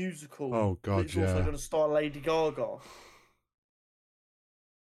dancing musical. Oh, God, that's also going to star Lady Gaga.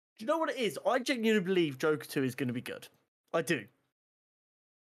 Do you know what it is? I genuinely believe Joker 2 is going to be good. I do.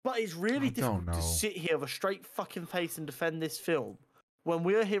 But it's really difficult to sit here with a straight fucking face and defend this film when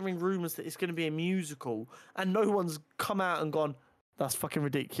we're hearing rumours that it's going to be a musical and no one's come out and gone, That's fucking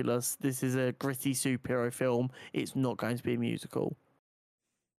ridiculous. This is a gritty superhero film. It's not going to be a musical.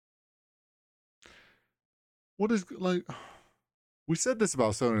 What is, like, we said this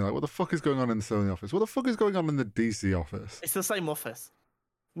about Sony, like, what the fuck is going on in the Sony office? What the fuck is going on in the DC office? It's the same office.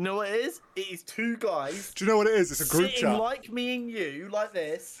 You know what it is? It is two guys. Do you know what it is? It's a group sitting chat. like me and you, like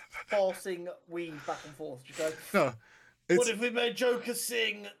this, passing weed back and forth. You go, No. what if we made Joker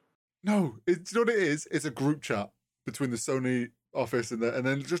sing? No, do you know what it is? It's a group chat between the Sony office and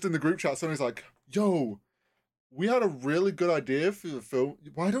then just in the group chat, Sony's like, yo, we had a really good idea for the film.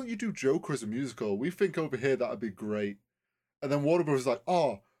 Why don't you do Joker as a musical? We think over here that'd be great. And then Warner Bros. Is like,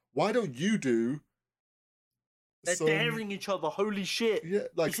 oh, why don't you do... They're daring each other. Holy shit! Yeah,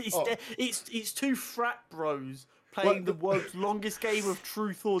 like it's two frat bros playing the world's longest game of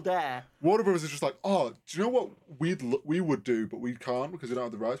truth or dare. Warner Bros. Is just like, oh, do you know what we would do, but we can't because we don't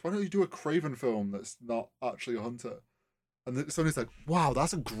have the rights? Why don't you do a Craven film that's not actually a hunter? And then Sony's like, wow,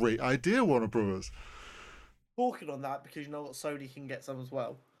 that's a great idea, Warner Bros. Talking on that, because you know what, Sony can get some as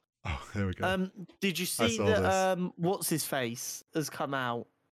well. Oh, there we go. Did you see that? What's his face has come out.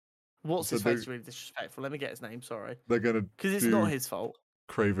 What's his face? Really disrespectful. Let me get his name. Sorry. They're gonna because it's not his fault.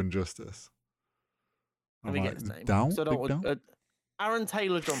 Craven Justice. Let me get his name. Down. So I don't want, Aaron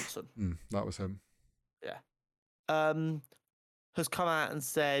Taylor Johnson. That was him. Yeah. Has come out and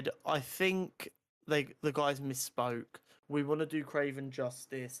said, I think the guys misspoke. We want to do Craven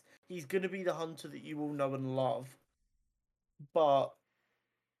Justice. He's going to be the hunter that you all know and love, but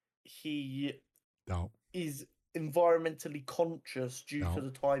he is environmentally conscious due to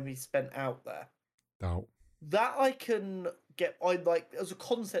the time he spent out there. That I can get. I like as a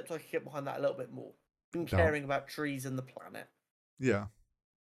concept. I can get behind that a little bit more. Been caring about trees and the planet. Yeah.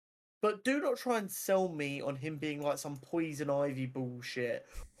 But do not try and sell me on him being like some poison ivy bullshit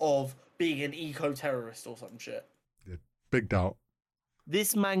of being an eco-terrorist or some shit. Yeah, big doubt.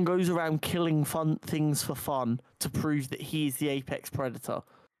 This man goes around killing fun things for fun to prove that he is the apex predator.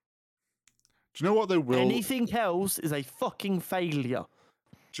 Do you know what they will... Anything else is a fucking failure.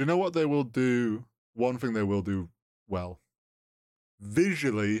 Do you know what they will do? One thing they will do well.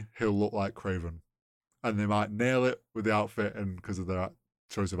 Visually, he'll look like Craven. And they might nail it with the outfit and because of their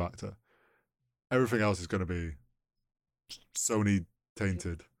choice of actor. Everything else is going to be Sony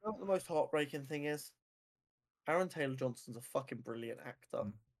tainted. You know what the most heartbreaking thing is? Aaron Taylor Johnson's a fucking brilliant actor.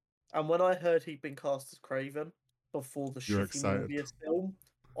 And when I heard he'd been cast as Craven before the shitty Morbius film,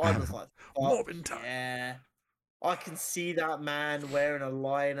 I was like, yeah. I can see that man wearing a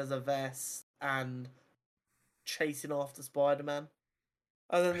lion as a vest and chasing after Spider-Man.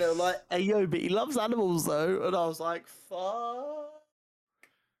 And then they were like, hey, yo, but he loves animals, though. And I was like, fuck.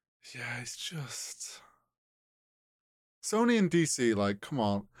 Yeah, it's just... Sony and DC, like, come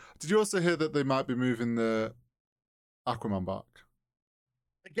on. Did you also hear that they might be moving the Aquaman back?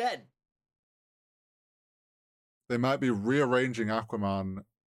 Again? They might be rearranging Aquaman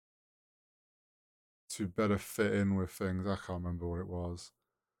to better fit in with things. I can't remember what it was.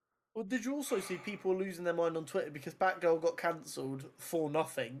 Well, did you also see people losing their mind on Twitter because Batgirl got cancelled for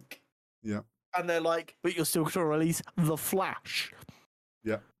nothing? Yeah. And they're like, but you're still going to release The Flash.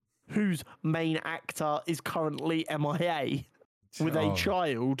 Yeah. Whose main actor is currently MIA with a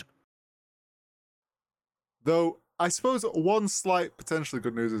child. Though, I suppose one slight potentially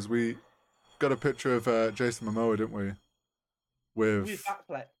good news is we got a picture of Jason Momoa, didn't we? With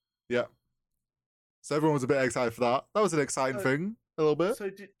Batfleck. Yeah. So everyone was a bit excited for that. That was an exciting thing, a little bit. So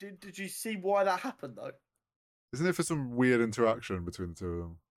did you see why that happened, though? Isn't it for some weird interaction between the two of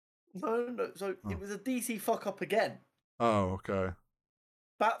them? No. So it was a DC fuck-up again. Oh, okay.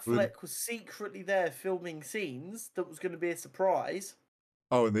 Batfleck was secretly there filming scenes that was going to be a surprise.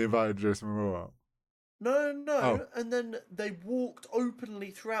 Oh, and they invited Jason Momoa out? No. Oh. And then they walked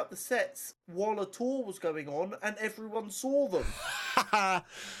openly throughout the sets while a tour was going on and everyone saw them.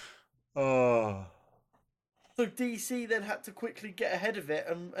 Oh. So DC then had to quickly get ahead of it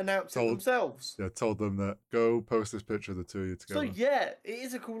and announce it themselves. Yeah, told them that, go post this picture of the two of you together. So yeah, it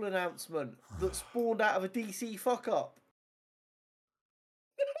is a cool announcement that spawned out of a DC fuck-up.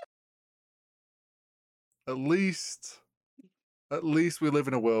 At least we live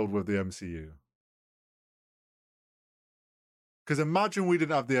in a world with the MCU. Because imagine we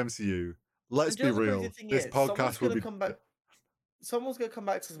didn't have the MCU. Let's be real. This podcast would be... Someone's going to come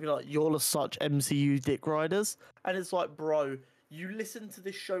back to us and be like, you're such MCU dick riders. And it's like, bro, you listened to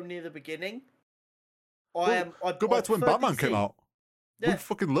this show near the beginning. Go back to when Batman came out. Yeah. We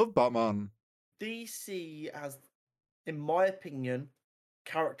fucking love Batman. DC has, in my opinion,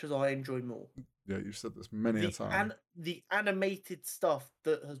 characters I enjoy more. Yeah, you've said this many a time. And the animated stuff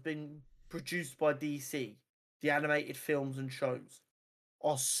that has been produced by DC the animated films and shows,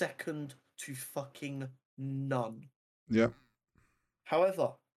 are second to fucking none. Yeah.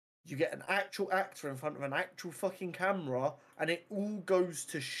 However, you get an actual actor in front of an actual fucking camera, and it all goes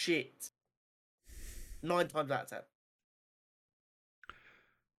to shit. 9 times out of 10.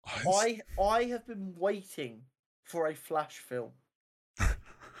 I have been waiting for a Flash film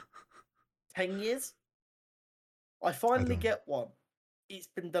 10 years. I finally get one. It's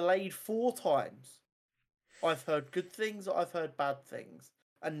been delayed 4 times. I've heard good things, I've heard bad things,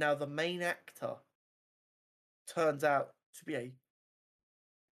 and now the main actor turns out to be a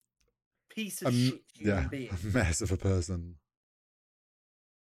piece of shit human being. A mess of a person.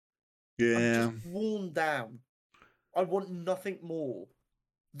 Yeah. I'm just worn down. I want nothing more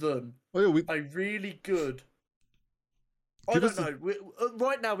than a really good. I don't know.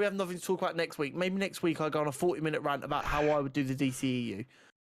 Right now, we have nothing to talk about next week. Maybe next week I go on a 40-minute rant about how I would do the DCEU.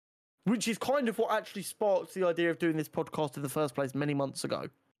 Which is kind of what actually sparked the idea of doing this podcast in the first place many months ago.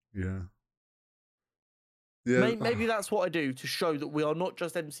 Yeah. Yeah. Maybe that's what I do to show that we are not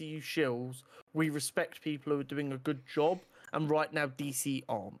just MCU shills. We respect people who are doing a good job, and right now DC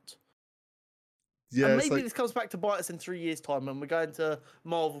aren't. Yeah, and maybe this comes back to bite us in 3 years' time when we're going to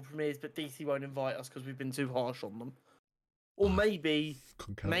Marvel premieres, but DC won't invite us because we've been too harsh on them. Or maybe,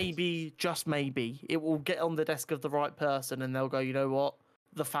 just maybe, it will get on the desk of the right person and they'll go, you know what?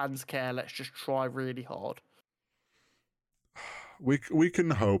 The fans care. Let's just try really hard. We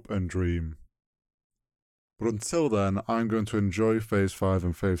can hope and dream. But until then, I'm going to enjoy Phase 5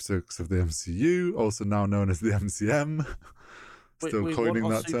 and Phase 6 of the MCU, also now known as the MCM. Still we coining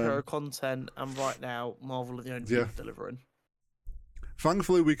want that term. Superhero content, and right now, Marvel are the only people delivering.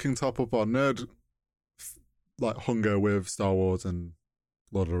 Thankfully, we can top up our nerd hunger with Star Wars and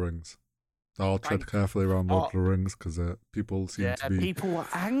Lord of the Rings. I'll tread carefully around Lord of the Rings because people seem to be. People are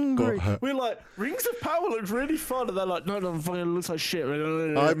angry. We're like, Rings of Power looks really fun, and they're like, no, fucking looks like shit.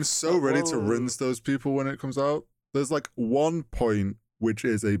 I'm so ready to rinse those people when it comes out. There's one point which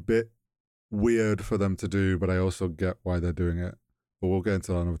is a bit weird for them to do, but I also get why they're doing it. But we'll get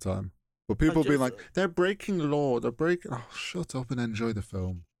into that another time. But people being like, they're breaking law. They're breaking. Oh, shut up and enjoy the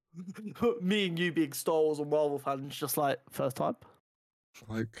film. Me and you being Star Wars and Marvel fans, just first time.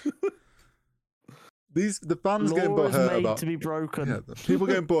 The fans getting butthurt about to be broken. Yeah, the people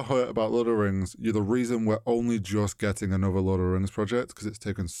getting butthurt about Lord of the Rings. You're the reason we're only just getting another Lord of the Rings project because it's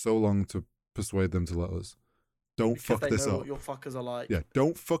taken so long to persuade them to let us. Don't fuck this up. What your fuckers are like. Yeah,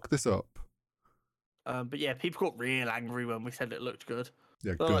 don't fuck this up. But yeah, people got real angry when we said it looked good.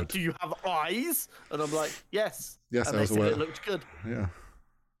 Yeah, They're good. like, do you have eyes? And I'm like, yes. Yes, and they said it looked good. Yeah.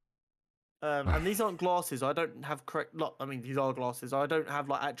 And these aren't glasses. I don't have correct. I mean, these are glasses. I don't have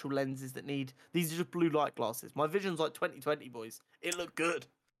actual lenses that need. These are just blue light glasses. My vision's 20/20, boys. It looked good.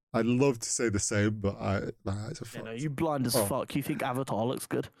 I'd love to say the same, but it's a fact. You blind as fuck. You think Avatar looks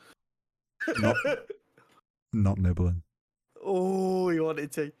good? Not nibbling. Oh, you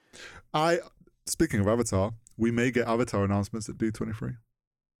wanted to. Speaking of Avatar, we may get Avatar announcements at D23.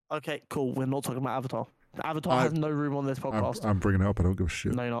 Okay, cool. We're not talking about Avatar. Avatar has no room on this podcast. I'm bringing it up. I don't give a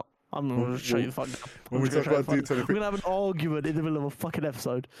shit. No, you're not. I'm going to show you the fuck down. When we talk about D23... We're going to have an argument in the middle of a fucking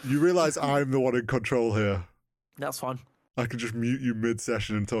episode. You realise I'm the one in control here. That's fine. I can just mute you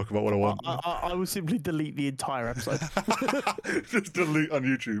mid-session and talk about what I want. I will simply delete the entire episode. Just delete on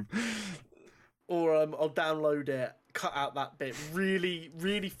YouTube. Or I'll download it, cut out that bit, really,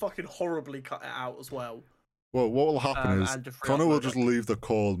 really fucking horribly cut it out as well. Well, what will happen is Conor will just leave the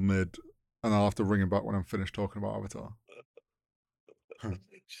call mid, and I'll have to ring him back when I'm finished talking about Avatar.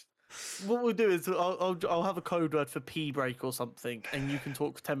 What we'll do is I'll have a code word for pee break or something, and you can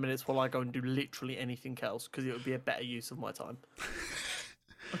talk for 10 minutes while I go and do literally anything else, because it would be a better use of my time.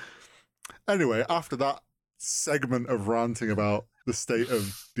 Anyway, after that segment of ranting about the state of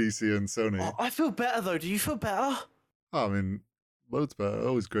DC and Sony. I feel better, though. Do you feel better? I mean, loads better.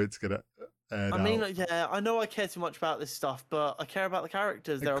 Always great to get it aired out. Yeah, I know I care too much about this stuff, but I care about the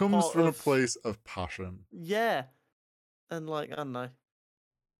characters. It comes from a place of passion. Yeah. And I don't know.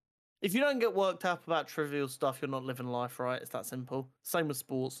 If you don't get worked up about trivial stuff, you're not living life right. It's that simple. Same with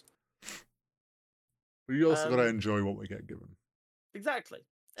sports. But you also got to enjoy what we get given. Exactly.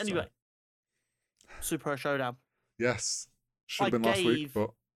 Anyway. Superhero Showdown. Yes. Should have been last week,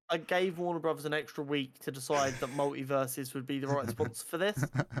 but... I gave Warner Brothers an extra week to decide that multiverses would be the right sponsor for this.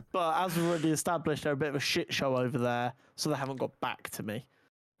 But as we've already established, they're a bit of a shit show over there, so they haven't got back to me.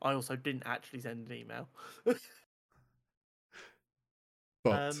 I also didn't actually send an email.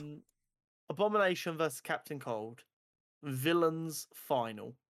 But... Abomination versus Captain Cold. Villains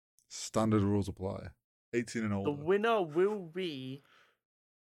final. Standard rules apply. 18 and older. The winner will be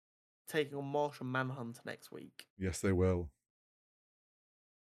taking on Martian Manhunter next week. Yes, they will.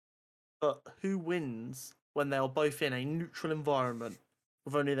 But who wins when they are both in a neutral environment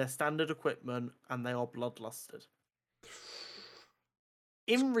with only their standard equipment and they are bloodlusted?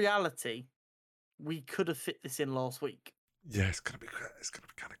 In reality, we could have fit this in last week. Yeah, it's gonna be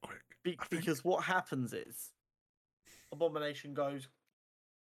kind of quick. Because what happens is Abomination goes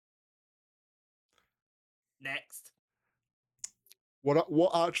next.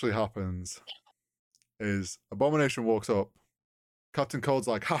 What actually happens is Abomination walks up, Captain Cold's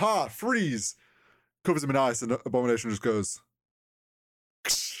like, haha, freeze! Covers him in ice, and Abomination just goes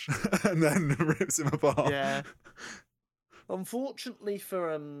and then rips him apart. Yeah. Unfortunately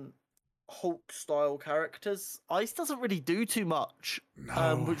for Hulk style characters, ice doesn't really do too much.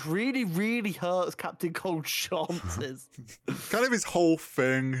 No. Which really, really hurts Captain Cold's chances. Kind of his whole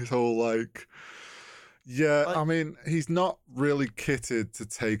thing, his whole like, yeah, I mean, he's not really kitted to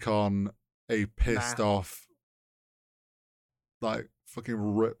take on a pissed off, like fucking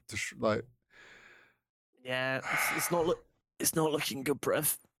ripped, like. Yeah, it's not looking good,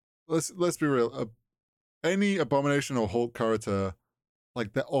 Brev. Let's be real. Any Abomination or Hulk character,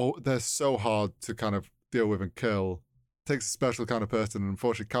 like they're so hard to kind of deal with and kill. It takes a special kind of person, and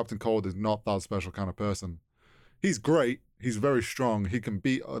unfortunately, Captain Cold is not that special kind of person. He's great. He's very strong. He can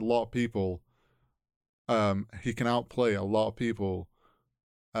beat a lot of people. He can outplay a lot of people.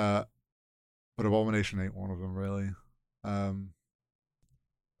 But Abomination ain't one of them, really.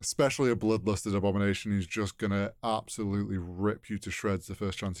 Especially a bloodlusted Abomination, he's just gonna absolutely rip you to shreds the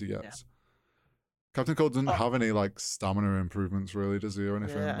first chance he gets. Yeah. Captain Cold doesn't have any like stamina improvements, really, does he, or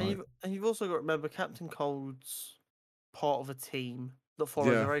anything? Yeah, and you've also got to remember Captain Cold's part of a team that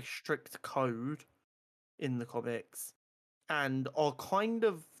follows a very strict code in the comics, and are kind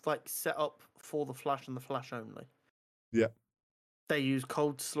of like set up for the Flash and the Flash only. Yeah. They use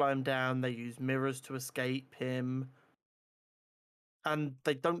Cold to slow him down. They use mirrors to escape him. And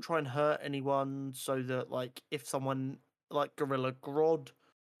they don't try and hurt anyone, so that, like, if someone like Gorilla Grodd,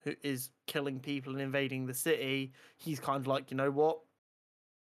 who is killing people and invading the city, he's kind of like, you know what?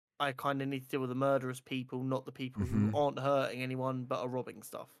 I kind of need to deal with the murderous people, not the people who aren't hurting anyone but are robbing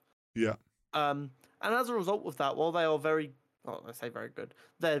stuff. Yeah. And as a result of that, while they are I say very good,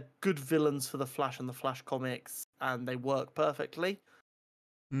 they're good villains for the Flash and the Flash comics, and they work perfectly.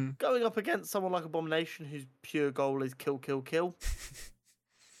 Going up against someone like Abomination, whose pure goal is kill, kill, kill.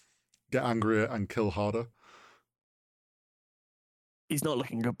 Get angrier and kill harder. He's not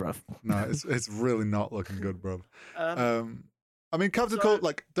looking good, bruv. No, it's really not looking good, bruv. I mean, Captain Cold,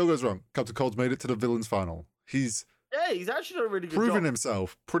 like, don't get us wrong, Captain Cold's made it to the villains final. He's actually done a really good job. Proven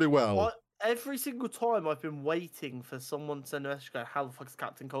himself pretty well. Every single time I've been waiting for someone to send a message going, how the fuck is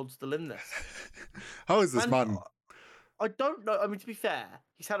Captain Cold still in this? How is this man? I don't know. I mean, to be fair,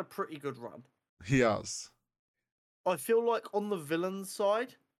 he's had a pretty good run. He has. I feel like on the villain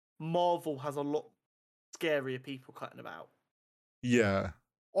side, Marvel has a lot scarier people cutting about. Yeah.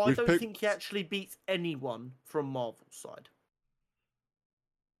 I don't think he actually beats anyone from Marvel's side.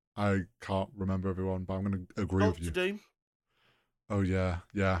 I can't remember everyone, but I'm going to agree with you. Doctor Doom. Oh, yeah.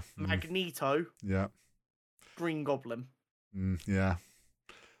 Yeah. Magneto. Yeah. Green Goblin. Yeah.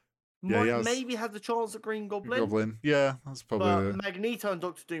 Maybe has the chance at Green Goblin. Yeah, that's probably. But Magneto and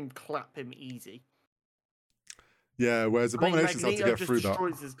Doctor Doom clap him easy. Yeah, whereas Abomination's had to get through that.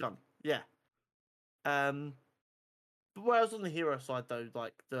 Destroys his gun. Yeah. But whereas on the hero side, though,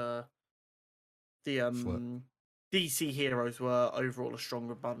 like the DC heroes were overall a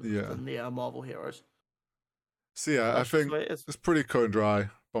stronger bunch than the Marvel heroes. So yeah, I think it's pretty cut and dry.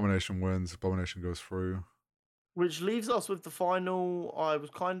 Abomination wins. Abomination goes through. Which leaves us with the final. I was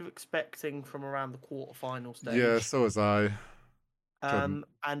kind of expecting from around the quarterfinal stage. Yeah, so was I. And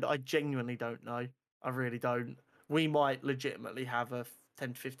I genuinely don't know. I really don't. We might legitimately have a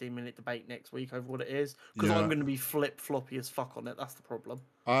 10 to 15 minute debate next week over what it is, because I'm going to be flip-floppy as fuck on it. That's the problem.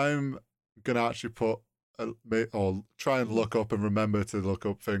 I'm going to actually or try and look up and remember to look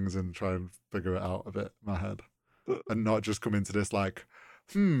up things and try and figure it out a bit in my head. And not just come into this like,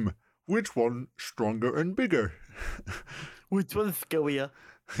 which one stronger and bigger? Which one's scarier?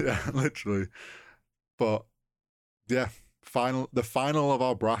 Yeah, literally. But yeah, the final of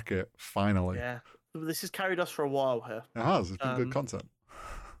our bracket, finally. Yeah. This has carried us for a while here. It has. It's been good content.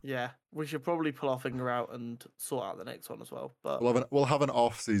 Yeah. We should probably pull our finger out and sort out the next one as well. But we'll have an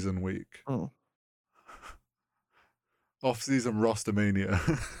off-season week. Oh. Off-season roster mania.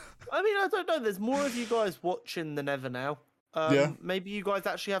 I mean, I don't know. There's more of you guys watching than ever now. Maybe you guys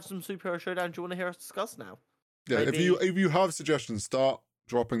actually have some superhero showdowns you want to hear us discuss now. Yeah, maybe... if you have suggestions, start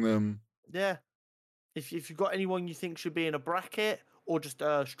dropping them. Yeah. If you've got anyone you think should be in a bracket, or just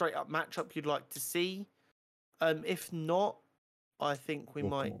a straight up matchup you'd like to see. If not, I think we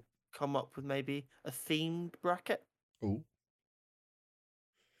might come up with maybe a themed bracket. Oh,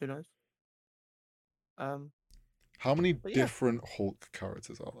 who knows? How many different Hulk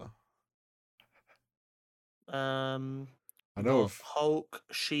characters are there? I know of Hulk,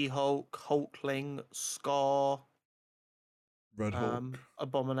 She-Hulk, Hulkling, Scar, Red Hulk,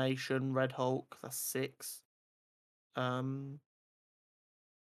 Abomination, Red Hulk. That's 6. There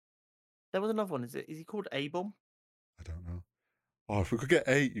was another one. Is he called A-Bomb? I don't know. Oh, if we could get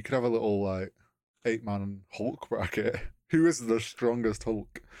 8, you could have a little like 8-man Hulk bracket. Who is the strongest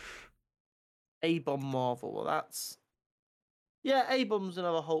Hulk? A-Bomb Marvel. Well, that's A-Bomb's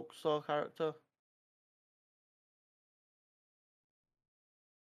another Hulk star character.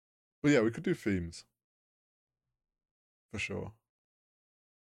 But yeah, we could do themes for sure.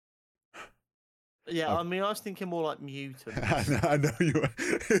 Yeah, I mean, I was thinking more like mutants. I know you were.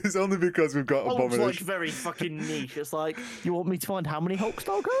 It's only because we've got Hulk's Abomination. like very fucking niche. It's like, you want me to find how many Hulk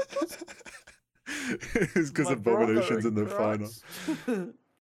style characters? It's because Abomination's in the final.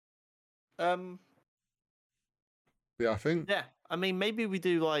 Yeah, I think. Yeah, I mean, maybe we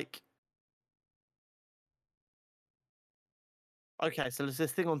do like. Okay, so there's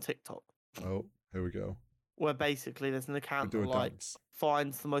this thing on TikTok. Oh, here we go. Where basically there's an account that like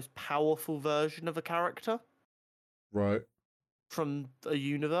finds the most powerful version of a character. Right. From a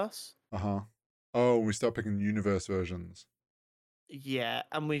universe. Oh, we start picking universe versions. Yeah,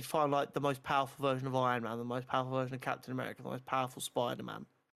 and we find like the most powerful version of Iron Man, the most powerful version of Captain America, the most powerful Spider-Man.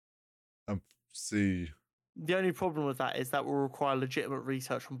 And see. The only problem with that is that will require legitimate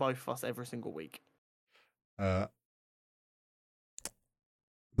research from both of us every single week.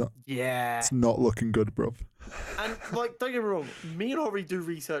 It's not looking good, bruv. And like, don't get me wrong, me and Hori do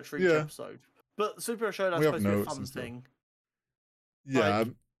research for each episode, but Superhero Showdown's supposed to be a fun thing. Yeah,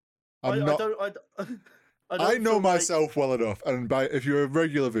 like, I know myself well enough, and if you're a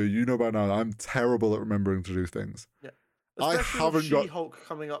regular viewer, you know by now I'm terrible at remembering to do things. Yeah, especially I haven't got She-Hulk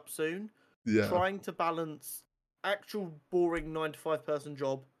coming up soon. Yeah, trying to balance actual boring 9-to-5 person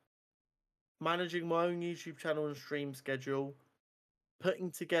job, managing my own YouTube channel and stream schedule,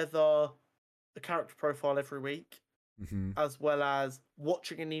 putting together a character profile every week, as well as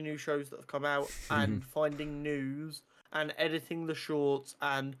watching any new shows that have come out and finding news and editing the shorts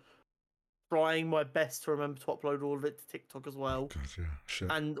and trying my best to remember to upload all of it to TikTok as well. God, yeah.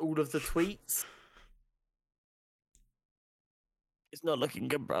 Shit. And all of the tweets. It's not looking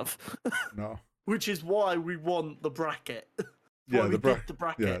good, bruv. No. Which is why we want the bracket. Yeah, the bracket.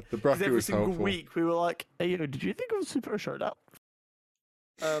 Yeah, the bracket every was single helpful. week we were like, "Hey, yo, did you think of Super Showdown?"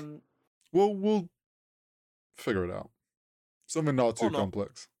 We'll figure it out. Something not too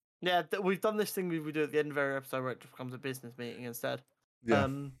complex. Yeah, we've done this thing we do at the end of every episode where it just becomes a business meeting instead. Yeah,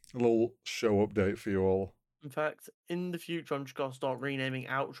 a little show update for you all. In fact, in the future, I'm just going to start renaming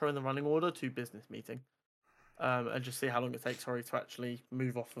outro in the running order to business meeting. And just see how long it takes Hori to actually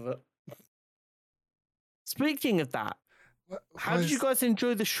move off of it. Speaking of that, how did you guys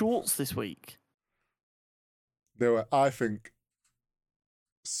enjoy the shorts this week? They were, I think,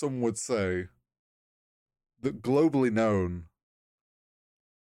 some would say, that globally known,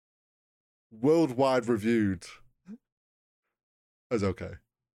 worldwide reviewed as okay.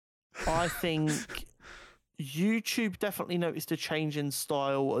 I think YouTube definitely noticed a change in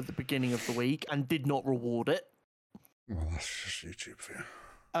style at the beginning of the week and did not reward it. Well, that's just YouTube for you.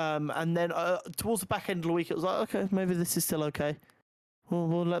 And then towards the back end of the week, it was like, okay, maybe this is still okay.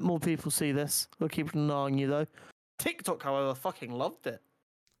 We'll let more people see this. We'll keep an eye on you, though. TikTok, however, fucking loved it.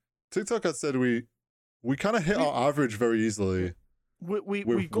 TikTok had said we kind of hit our average very easily.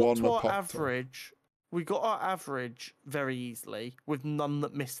 We got to our average. We got our average very easily with none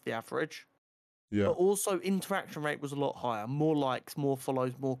that missed the average. Yeah. But also interaction rate was a lot higher. More likes, more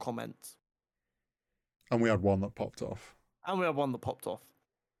follows, more comments. And we had one that popped off.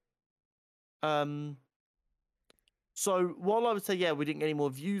 So while I would say, yeah, we didn't get any more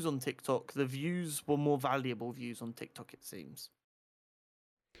views on TikTok, the views were more valuable views on TikTok, it seems.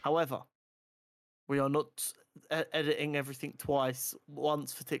 However, we are not editing everything twice,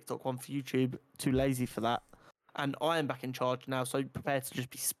 once for TikTok, one for YouTube. Too lazy for that. And I am back in charge now, so prepare to just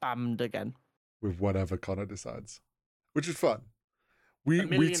be spammed again. With whatever Conor decides. Which is fun. We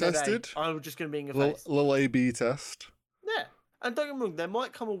tested. I'm just going to be in your face. Little A/B test. Yeah. And don't get me wrong, there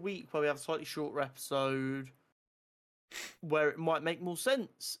might come a week where we have a slightly shorter episode where it might make more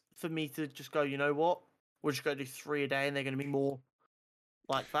sense for me to just go, you know what? We're just going to do 3 a day and they're going to be more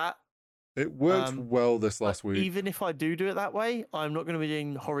like that. It worked well this last week. Even if I do it that way, I'm not going to be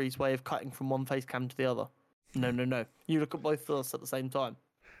doing Hori's way of cutting from one face cam to the other. No. You look at both of us at the same time.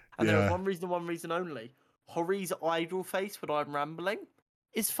 And there is one reason only. Hori's idle face when I'm rambling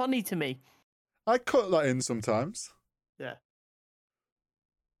is funny to me. I cut that in sometimes. Yeah.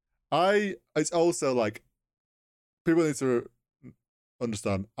 It's also like, people need to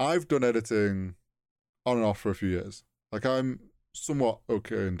understand, I've done editing on and off for a few years. Like, I'm somewhat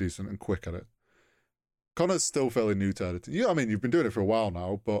okay and decent and quick at it. Connor's still fairly new to editing. Yeah, I mean, you've been doing it for a while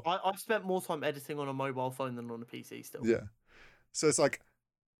now, but I've spent more time editing on a mobile phone than on a PC still. yeah. So it's like,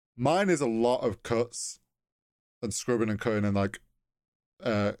 mine is a lot of cuts and scrubbing and cutting and like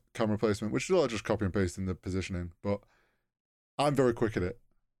camera placement, which is all just copy and pasting the positioning. But I'm very quick at it.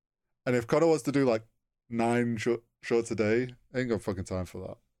 And if Conor wants to do like 9 shorts a day, I ain't got fucking time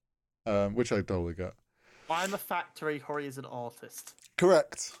for that. Which I totally get. I'm a factory, Hori is an artist.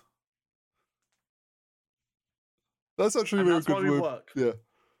 Correct. That's actually That's why we work. Yeah.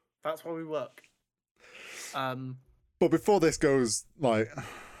 That's why we work. But before this goes like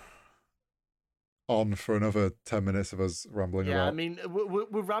on for another 10 minutes of us rambling about. Yeah, I mean,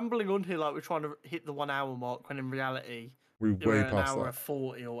 we're rambling on here like we're trying to hit the 1 hour mark, when in reality we're way past an hour that. of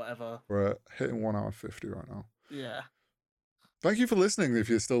 40 or whatever. We're hitting 1 hour 50 right now. Yeah. Thank you for listening. If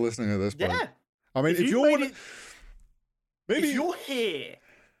you're still listening at this point. Yeah. I mean, if you're if you're here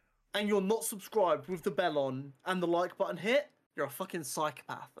and you're not subscribed with the bell on and the like button hit, you're a fucking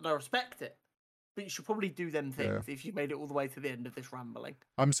psychopath, and I respect it. But you should probably do them things if you made it all the way to the end of this rambling.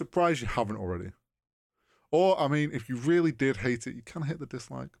 I'm surprised you haven't already. Or, I mean, if you really did hate it, you can hit the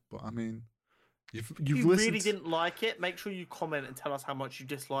dislike. But I mean, you've if you listened. really didn't like it, make sure you comment and tell us how much you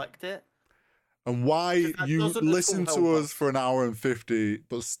disliked it. And why you listened to us for 1 hour and 50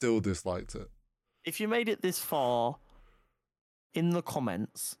 but still disliked it. If you made it this far, in the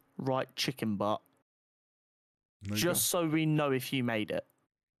comments, write chicken butt. Just so we know if you made it.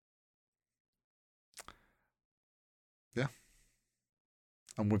 Yeah.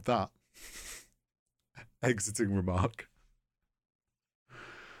 And with that exiting remark,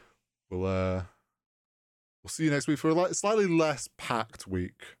 we'll see you next week for a slightly less packed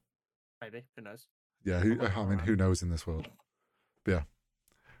week. Maybe. Who knows? Yeah, who knows in this world? But yeah.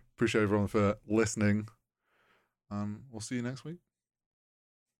 Appreciate everyone for listening. We'll see you next week.